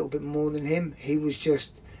spotlight a little bit more than him. He was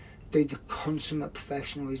just, dude, the consummate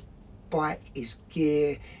professional. His bike, his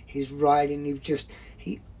gear, his riding.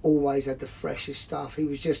 He always had the freshest stuff. He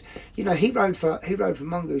was just, he rode for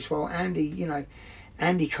Mongoose, while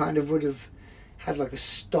Andy kind of would have had like a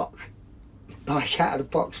stock bike out of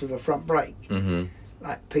the box with a front brake.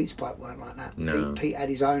 Like Pete's bike weren't like that. No. Pete had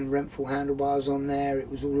his own Renthal handlebars on there. It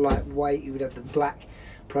was all lightweight. He would have the black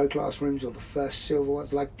Pro Class rims or the first silver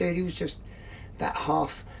ones. Like, dude, he was just the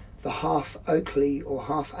half Oakley or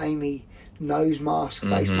half Amy nose mask,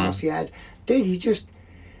 face mask he had. Dude, he just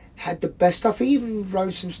had the best stuff. He even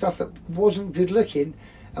rode some stuff that wasn't good looking,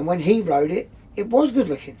 and when he rode it, it was good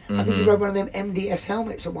looking. I think he rode one of them MDS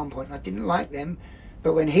helmets at one point, and I didn't like them,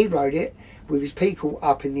 but when he rode it with his peak all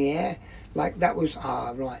up in the air, like, that was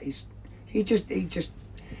right.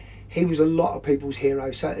 He was a lot of people's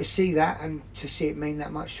hero. So to see that and to see it mean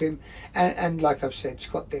that much to him, and like I've said,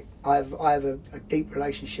 Scott Dick, I have a deep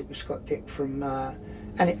relationship with Scott Dick from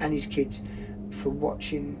and his kids, for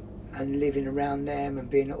watching and living around them and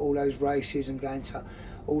being at all those races and going to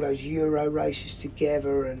all those Euro races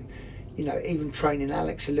together, and even training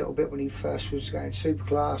Alex a little bit when he first was going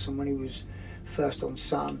Superclass and when he was first on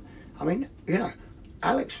Sun. I mean,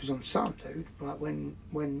 Alex was on Sun, dude. Like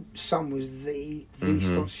when Sun was the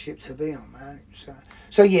sponsorship to be on, man. It was,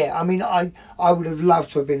 so yeah, I mean, I would have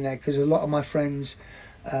loved to have been there, because a lot of my friends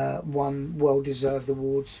won well-deserved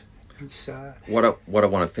awards. It's, what I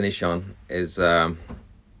want to finish on is,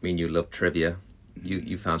 you love trivia.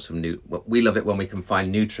 You found some new. Well, we love it when we can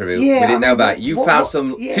find new trivia. Yeah, we didn't know about it. You found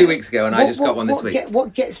some 2 weeks ago, and I just got one this week.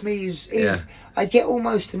 What gets me is I get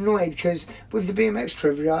almost annoyed, because with the BMX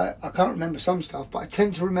trivia, I can't remember some stuff, but I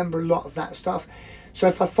tend to remember a lot of that stuff. So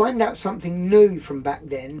if I find out something new from back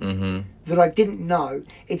then that I didn't know,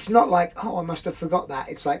 it's not like, oh, I must have forgot that.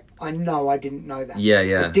 It's like, I know I didn't know that.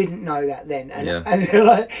 Yeah. I didn't know that then. And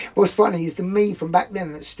like, what's funny is the me from back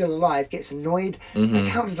then that's still alive gets annoyed. Like,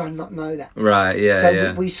 how did I not know that? Right, yeah,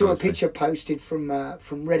 So we saw a picture posted from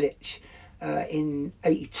Redditch in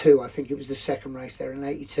 '82. I think it was the second race there in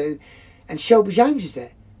 '82. And Shelby James is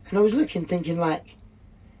there. And I was looking, thinking, like,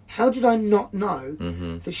 how did I not know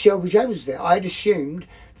that Shelby James was there? I'd assumed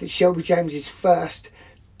that Shelby James's first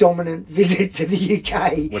dominant visit to the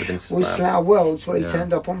UK was Slough Worlds, where he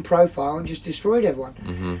turned up on profile and just destroyed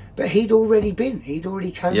everyone. But he'd already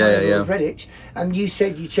come over with Redditch, and you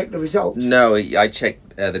said you checked the results. No, I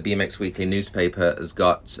checked. The BMX Weekly newspaper has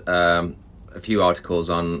got a few articles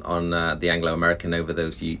on the Anglo-American over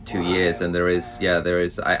those 2 years, and there is.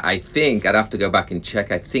 I think I'd have to go back and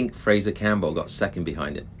check. I think Fraser Campbell got second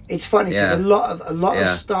behind it. It's funny because a lot of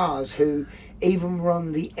stars who even were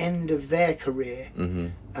on the end of their career,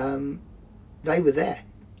 they were there.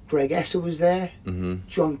 Greg Esser was there.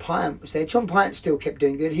 John Pyant was there. John Pyant still kept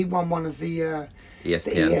doing good. He won one of the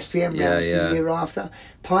ESPN rounds the year after.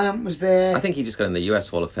 Pyant was there. I think he just got in the US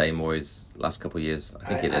Hall of Fame or his last couple of years.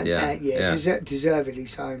 I think he did, deservedly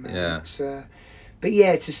so, man. Yeah. But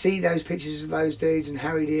yeah, to see those pictures of those dudes and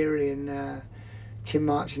Harry Leary and Tim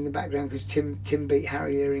March in the background, because Tim beat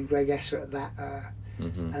Harry Leary and Greg Esser at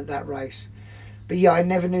that race. But yeah, I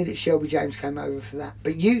never knew that Shelby James came over for that.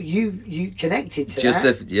 But you connected to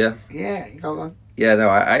that. Yeah, go on. Yeah, no,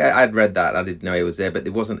 I'd read that. I didn't know he was there, but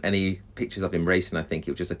there wasn't any pictures of him racing. I think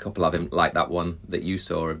it was just a couple of him, like that one that you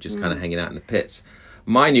saw, of just kind of hanging out in the pits.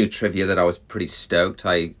 My new trivia that I was pretty stoked.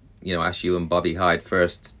 I asked you and Bobby Hyde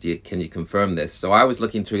first, can you confirm this? So I was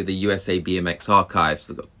looking through the USA BMX archives.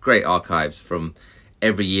 They've got great archives from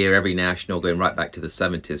every year, every national, going right back to the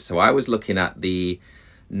 70s. So I was looking at the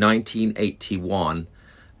 1981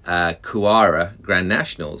 Kuara Grand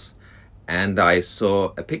Nationals, and I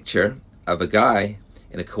saw a picture of a guy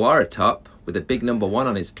in a Kuara top with a big number 1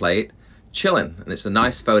 on his plate, chilling, and it's a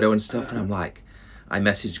nice photo and stuff. And I'm like, I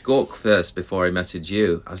messaged Gork first before I messaged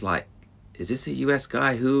you. I was like, is this a US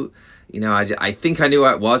guy who, I think I knew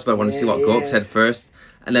who it was, but I wanted to see what Gork said first.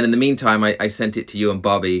 And then in the meantime, I sent it to you and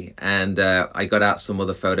Bobby, and I got out some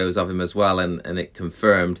other photos of him as well, and it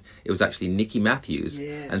confirmed it was actually Nicky Matthews.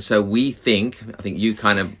 Yeah. And so I think you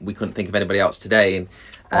we couldn't think of anybody else today.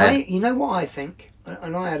 And you know what I think?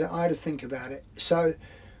 And I had to think about it. So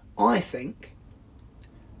I think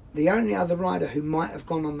the only other rider who might have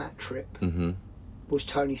gone on that trip was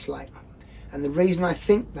Tony Slater. And the reason I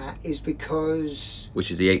think that is because...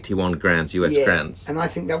 Which is the 81 Grands, US Grands. And I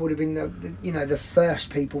think that would have been the first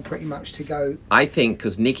people pretty much to go... I think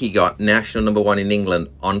because Nicky got national number 1 in England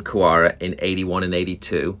on Kawara in 81 and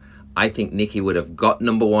 82, I think Nicky would have got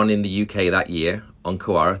number 1 in the UK that year on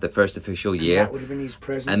Kawara, the first official year. And that would have been his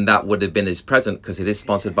present. And that would have been his present because it is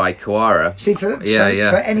sponsored by Kawara. See, for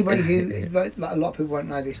anybody who... like, a lot of people won't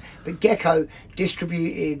know this, but Gecko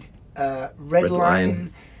distributed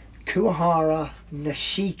Redline, Kuwahara,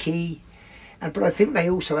 Nishiki, but I think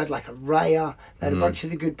they also had like a Raya. They had a bunch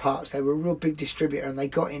of the good parts. They were a real big distributor and they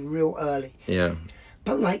got in real early. Yeah.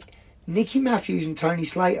 But like Nicky Matthews and Tony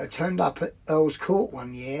Slater turned up at Earl's Court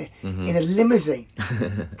one year in a limousine,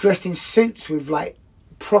 dressed in suits with like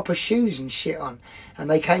proper shoes and shit on, and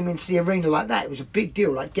they came into the arena like that. It was a big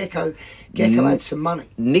deal. Like Gecko had some money.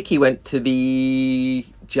 Nicky went to the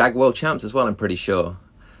Jag World Champs as well, I'm pretty sure.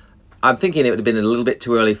 I'm thinking it would have been a little bit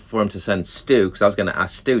too early for him to send Stu, because I was going to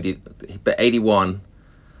ask Stu, but 81,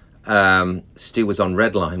 Stu was on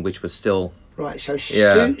Redline, which was still... Right, so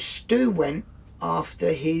Stu went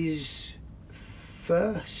after his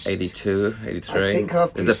first... 82, 83. I think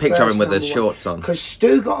after There's a picture of him with the shorts on. Because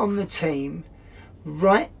Stu got on the team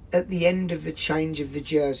right at the end of the change of the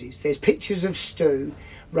jerseys. There's pictures of Stu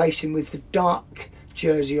racing with the dark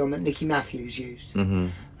jersey on that Nicky Matthews used. Mm-hmm.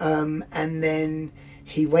 And then...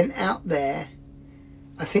 he went out there,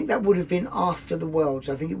 I think that would have been after the Worlds.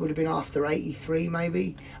 I think it would have been after 83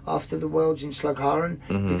 maybe, after the Worlds in Slugharan,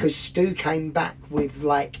 because Stu came back with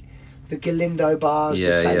like the Galindo bars,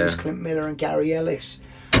 the same as Clint Miller and Gary Ellis.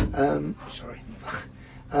 But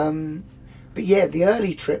yeah, the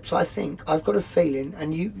early trips, I think, I've got a feeling,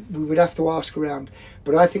 and we would have to ask around,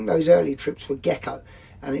 but I think those early trips were Gecko,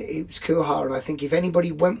 and it was Kuwahara, and I think if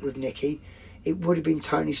anybody went with Nicky, it would have been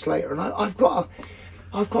Tony Slater. And I've got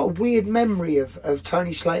a weird memory of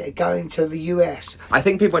Tony Slater going to the US. I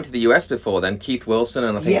think people went to the US before then. Keith Wilson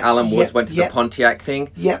and I think Alan Woods went to the Pontiac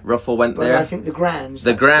thing. Yeah. Ruffle went there. I think the Grands.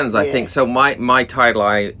 I think. So my title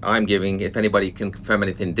I'm giving, if anybody can confirm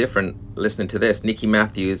anything different, listening to this, Nicky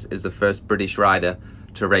Matthews is the first British rider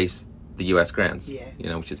to race the US Grands.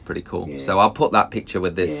 Yeah. Which is pretty cool. Yeah. So I'll put that picture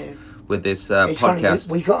with this. Yeah. With this podcast,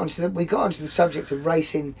 funny, we got onto the subject of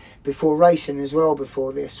racing before racing as well.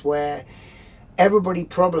 Before this, where everybody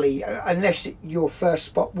probably, unless your first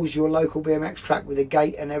spot was your local BMX track with a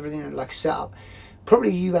gate and everything and like a setup,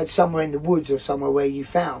 probably you had somewhere in the woods or somewhere where you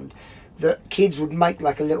found that kids would make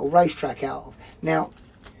like a little racetrack out of. Now,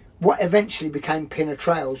 what eventually became Pinner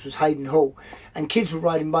Trails was Hayden Hall, and kids were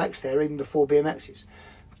riding bikes there even before BMXs.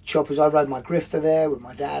 Choppers, I rode my grifter there with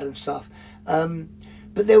my dad and stuff.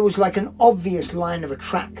 But there was like an obvious line of a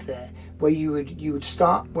track there where you would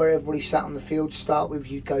start where everybody sat on the field to start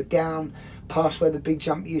with. You'd go down past where the big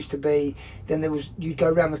jump used to be. Then you'd go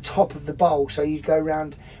around the top of the bowl. So you'd go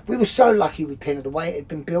around. We were so lucky with Pinner, the way it had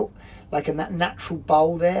been built, like in that natural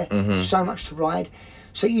bowl there. So much to ride.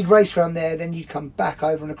 So you'd race around there, then you'd come back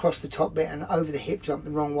over and across the top bit and over the hip jump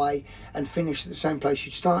the wrong way and finish at the same place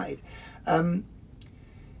you'd started.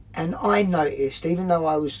 And I noticed, even though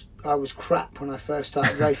I was crap when I first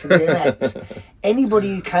started racing BMX, anybody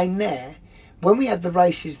who came there, when we had the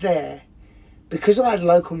races there, because I had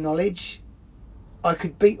local knowledge, I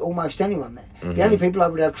could beat almost anyone there. The only people I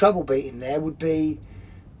would have trouble beating there would be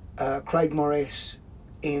Craig Morris,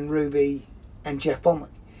 Ian Ruby, and Jeff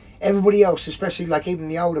Bonwick. Everybody else, especially like even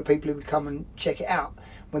the older people who would come and check it out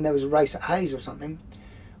when there was a race at Hayes or something,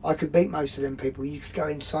 I could beat most of them people. You could go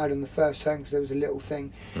inside on the first turn because there was a little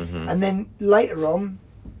thing. And then later on,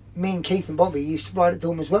 me and Keith and Bobby used to ride at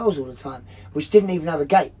Dormer's Wells all the time, which didn't even have a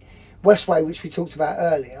gate. Westway, which we talked about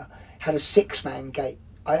earlier, had a 6-man gate.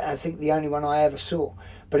 I think the only one I ever saw.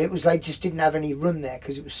 But it was they just didn't have any room there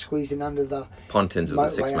because it was squeezed in under the Pontins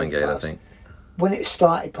was a 6-man gate, I think. When it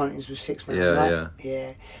started, Pontins was 6-man, right?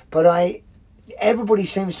 Yeah. But everybody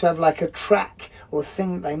seems to have like a track or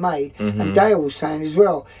thing that they made. And Dale was saying as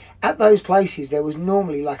well, at those places there was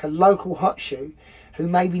normally like a local hot shoe who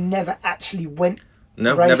maybe never actually went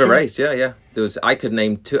racing. Never raced. There was, I could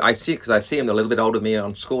name two. I see him a little bit older than me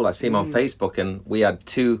on school. I see him on Facebook, and we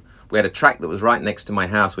had a track that was right next to my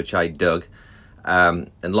house which I dug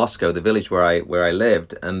in Losco, the village where I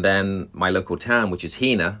lived, and then my local town, which is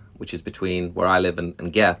Heanor, which is between where I live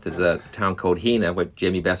and Geth. There's a town called Heanor where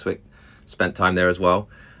Jamie Beswick spent time there as well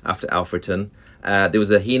after Alfreton. There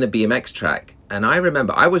was a Heanor BMX track, and I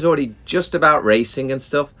remember I was already just about racing and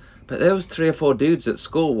stuff, but there was 3 or 4 dudes at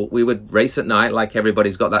school. We would race at night, like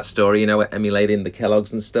everybody's got that story, emulating the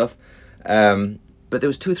Kellogg's and stuff. but there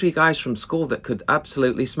was 2 or 3 guys from school that could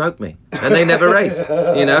absolutely smoke me, and they never raced,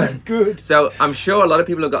 you know. Good. So I'm sure a lot of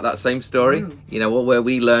people have got that same story, you know, where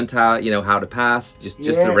we learned how, you know, how to pass, just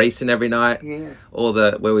the racing every night, or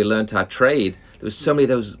where we learned our trade. There was so many of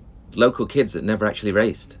those local kids that never actually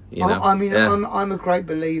raced, you know. I mean, I'm a great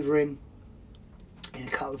believer in a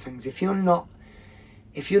couple of things. If you're not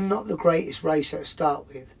the greatest racer to start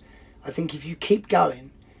with, I think if you keep going,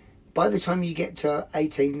 by the time you get to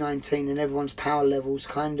 18, 19 and everyone's power levels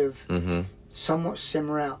kind of somewhat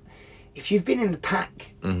simmer out, if you've been in the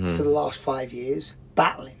pack for the last 5 years,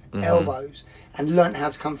 battling, elbows, and learnt how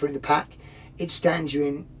to come through the pack, it stands you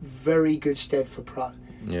in very good stead for pro.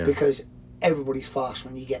 Because everybody's fast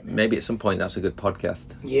when you get there. Maybe at some point that's a good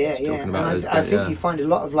podcast. Yeah. And I think you find a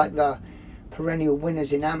lot of like the perennial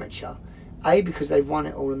winners in amateur, because they've won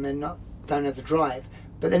it all and don't have the drive,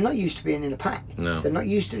 but they're not used to being in a pack. No. They're not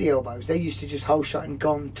used to the elbows. They're used to just whole shot and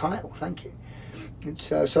gone title. Thank you. It's,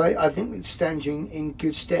 so I think it stands you in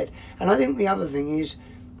good stead. And I think the other thing is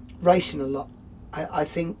racing a lot. I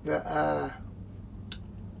think that.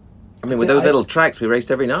 I mean, with those little tracks, we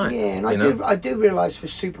raced every night. Yeah, and I do realise for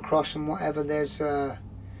Supercross and whatever, there's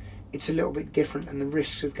it's a little bit different, and the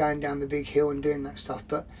risks of going down the big hill and doing that stuff.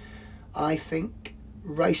 But I think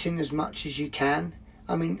racing as much as you can.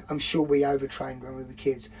 I mean, I'm sure we overtrained when we were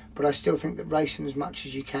kids, but I still think that racing as much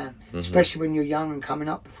as you can, especially when you're young and coming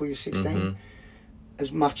up before you're 16,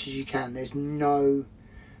 as much as you can. There's nothing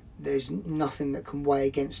that can weigh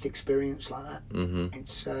against experience like that.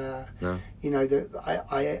 It's you know,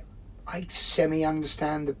 that I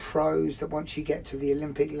semi-understand the pros that once you get to the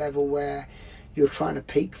Olympic level where you're trying to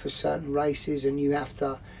peak for certain races and you have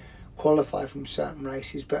to qualify from certain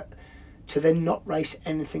races, but to then not race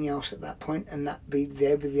anything else at that point and that be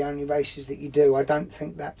the only races that you do, I don't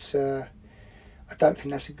think that's a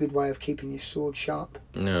good way of keeping your sword sharp.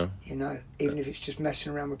 No. You know, even if it's just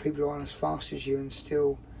messing around with people who aren't as fast as you and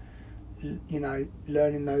still, you know,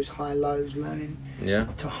 learning those high lows, learning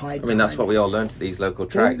to hide. I mean, that's what we all learned at these local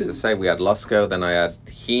tracks. As I say, we had Losco, then I had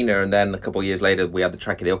Hina, and then a couple of years later we had the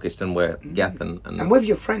track at Ilkeston where Geth and with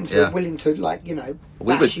your friends who are willing to, like, you know,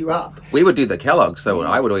 bash you up. We would do the Kellogg, so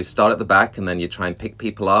I would always start at the back and then you try and pick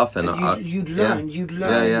people off, and you'd learn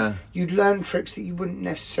tricks that you wouldn't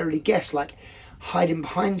necessarily guess, like hiding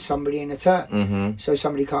behind somebody in a turn so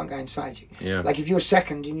somebody can't go inside you. Like if you're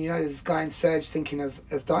second and you know the guy in third's thinking of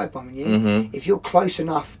dive bombing you, if you're close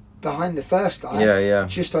enough behind the first guy,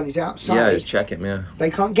 just on his outside, just check him, they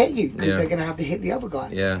can't get you because they're going to have to hit the other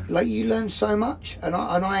guy. Like you learn so much, and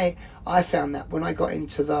I found that when I got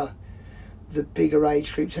into the bigger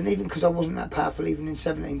age groups, and even because I wasn't that powerful even in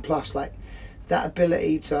 17 plus, like that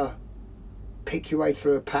ability to pick your way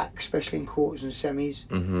through a pack, especially in quarters and semis,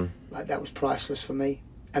 like that was priceless for me.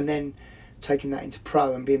 And then taking that into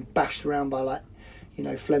pro and being bashed around by, like, you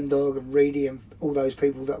know, Flemdog and Reedy and all those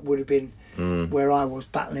people that would have been where I was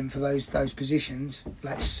battling for those positions,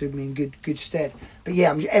 like stood me in good stead. But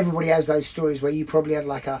yeah, everybody has those stories where you probably had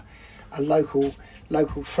like a local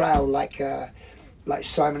trail, like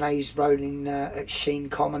Simon Hayes rode in at Sheen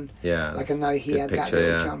Common. Like I know he had that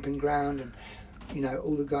little jumping ground, and you know,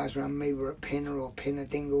 all the guys around me were at Pinner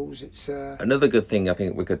Dingles. It's another good thing I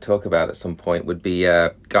think we could talk about at some point would be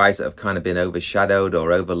guys that have kind of been overshadowed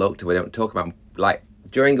or overlooked. We don't talk about, like,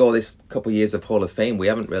 during all this couple of years of Hall of Fame, we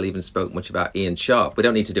haven't really even spoke much about Ian Sharp. We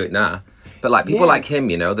don't need to do it now, but like people like him,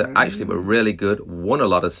 you know, that actually were really good, won a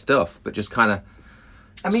lot of stuff, but just kind of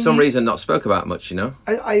some reason not spoke about much, you know.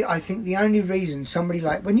 I think the only reason somebody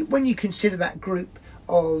like when you consider that group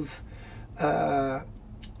of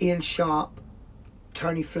Ian Sharp,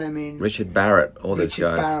 Tony Fleming, Richard Barrett, all those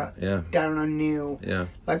guys, Barrett, Darren O'Neill,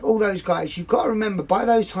 like all those guys. You've got to remember by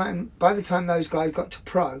the time those guys got to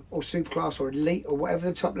pro or superclass or elite or whatever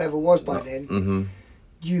the top level was by then,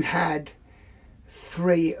 you had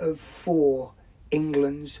 3 of 4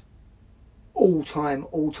 England's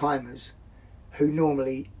all-timers who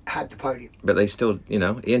normally had the podium. But they still, you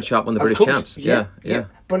know, Ian Sharp won the British champs. Yeah.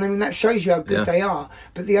 But I mean, that shows you how good they are.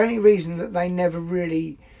 But the only reason that they never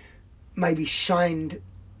really maybe shined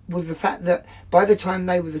was the fact that by the time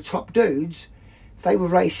they were the top dudes, they were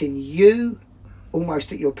racing you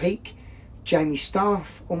almost at your peak, Jamie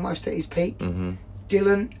Staff almost at his peak,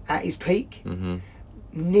 Dylan at his peak,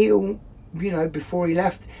 Neil, you know, before he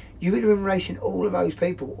left. You would have been racing all of those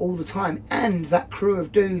people all the time, and that crew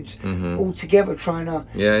of dudes all together trying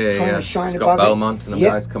to shine above it. Belmont and the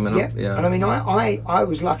guys coming up. And I mean, I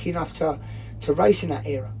was lucky enough to race in that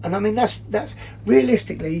era, and I mean that's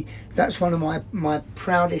realistically that's one of my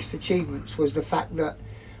proudest achievements, was the fact that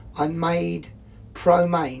I made pro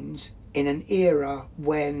mains in an era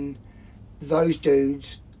when those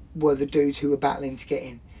dudes were the dudes who were battling to get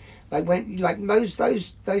in. Like when, like those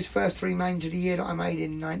first 3 mains of the year that I made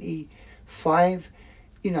in '95,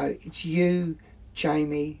 you know, it's you,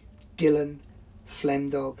 Jamie, Dylan,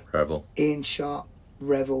 Flemdog, Revel, Ian Sharp,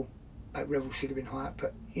 Revel. Like Revel should have been higher,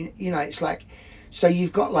 but you know, it's like, so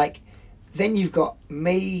you've got like, then you've got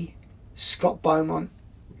me, Scott Beaumont,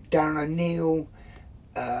 Darren O'Neill,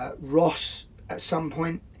 Ross at some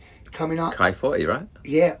point coming up. Kai 40, right?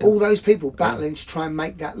 Yeah, all those people battling to try and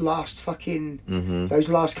make that last fucking, those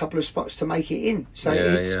last couple of spots to make it in. So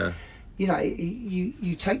it's, you know,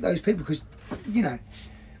 you take those people because, you know.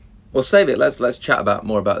 Well, save it. Let's chat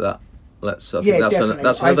more about that. That's definitely.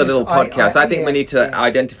 That's another little podcast. I think we need to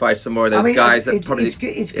identify some more of those guys that probably. It's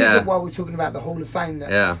good that while we're talking about the Hall of Fame,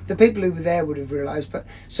 that the people who were there would have realised. But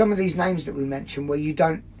some of these names that we mentioned, where you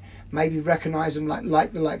don't maybe recognise them,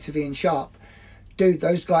 like the likes of Ian Sharp, dude,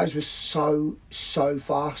 those guys were so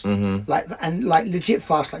fast, like legit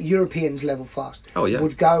fast, like Europeans level fast. Oh yeah,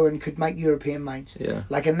 would go and could make European mains. Yeah,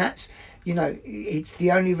 like, and that's, you know, it's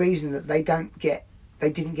the only reason that they didn't get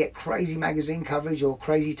crazy magazine coverage or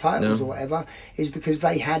crazy titles or whatever, is because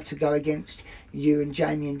they had to go against you and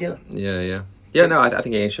Jamie and Dylan. Yeah. No, I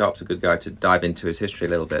think Ian Sharp's a good guy to dive into his history a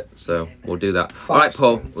little bit. So we'll do that. All right,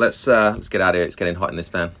 Paul. Let's get out of here. It's getting hot in this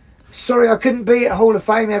van. Sorry, I couldn't be at Hall of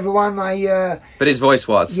Fame, everyone. But his voice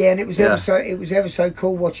was. Yeah, and it was ever so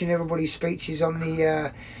cool watching everybody's speeches on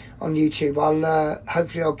the. On YouTube.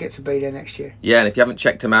 Hopefully I'll get to be there next year. Yeah, and if you haven't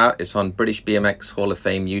checked him out, it's on British BMX Hall of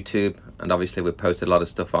Fame YouTube, and obviously we've posted a lot of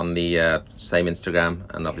stuff on the same Instagram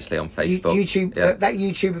and obviously on Facebook. YouTube, that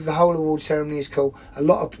YouTube of the whole award ceremony is cool. A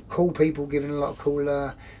lot of cool people giving a lot of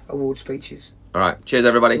cool award speeches. All right, cheers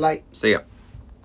everybody. Late. See ya.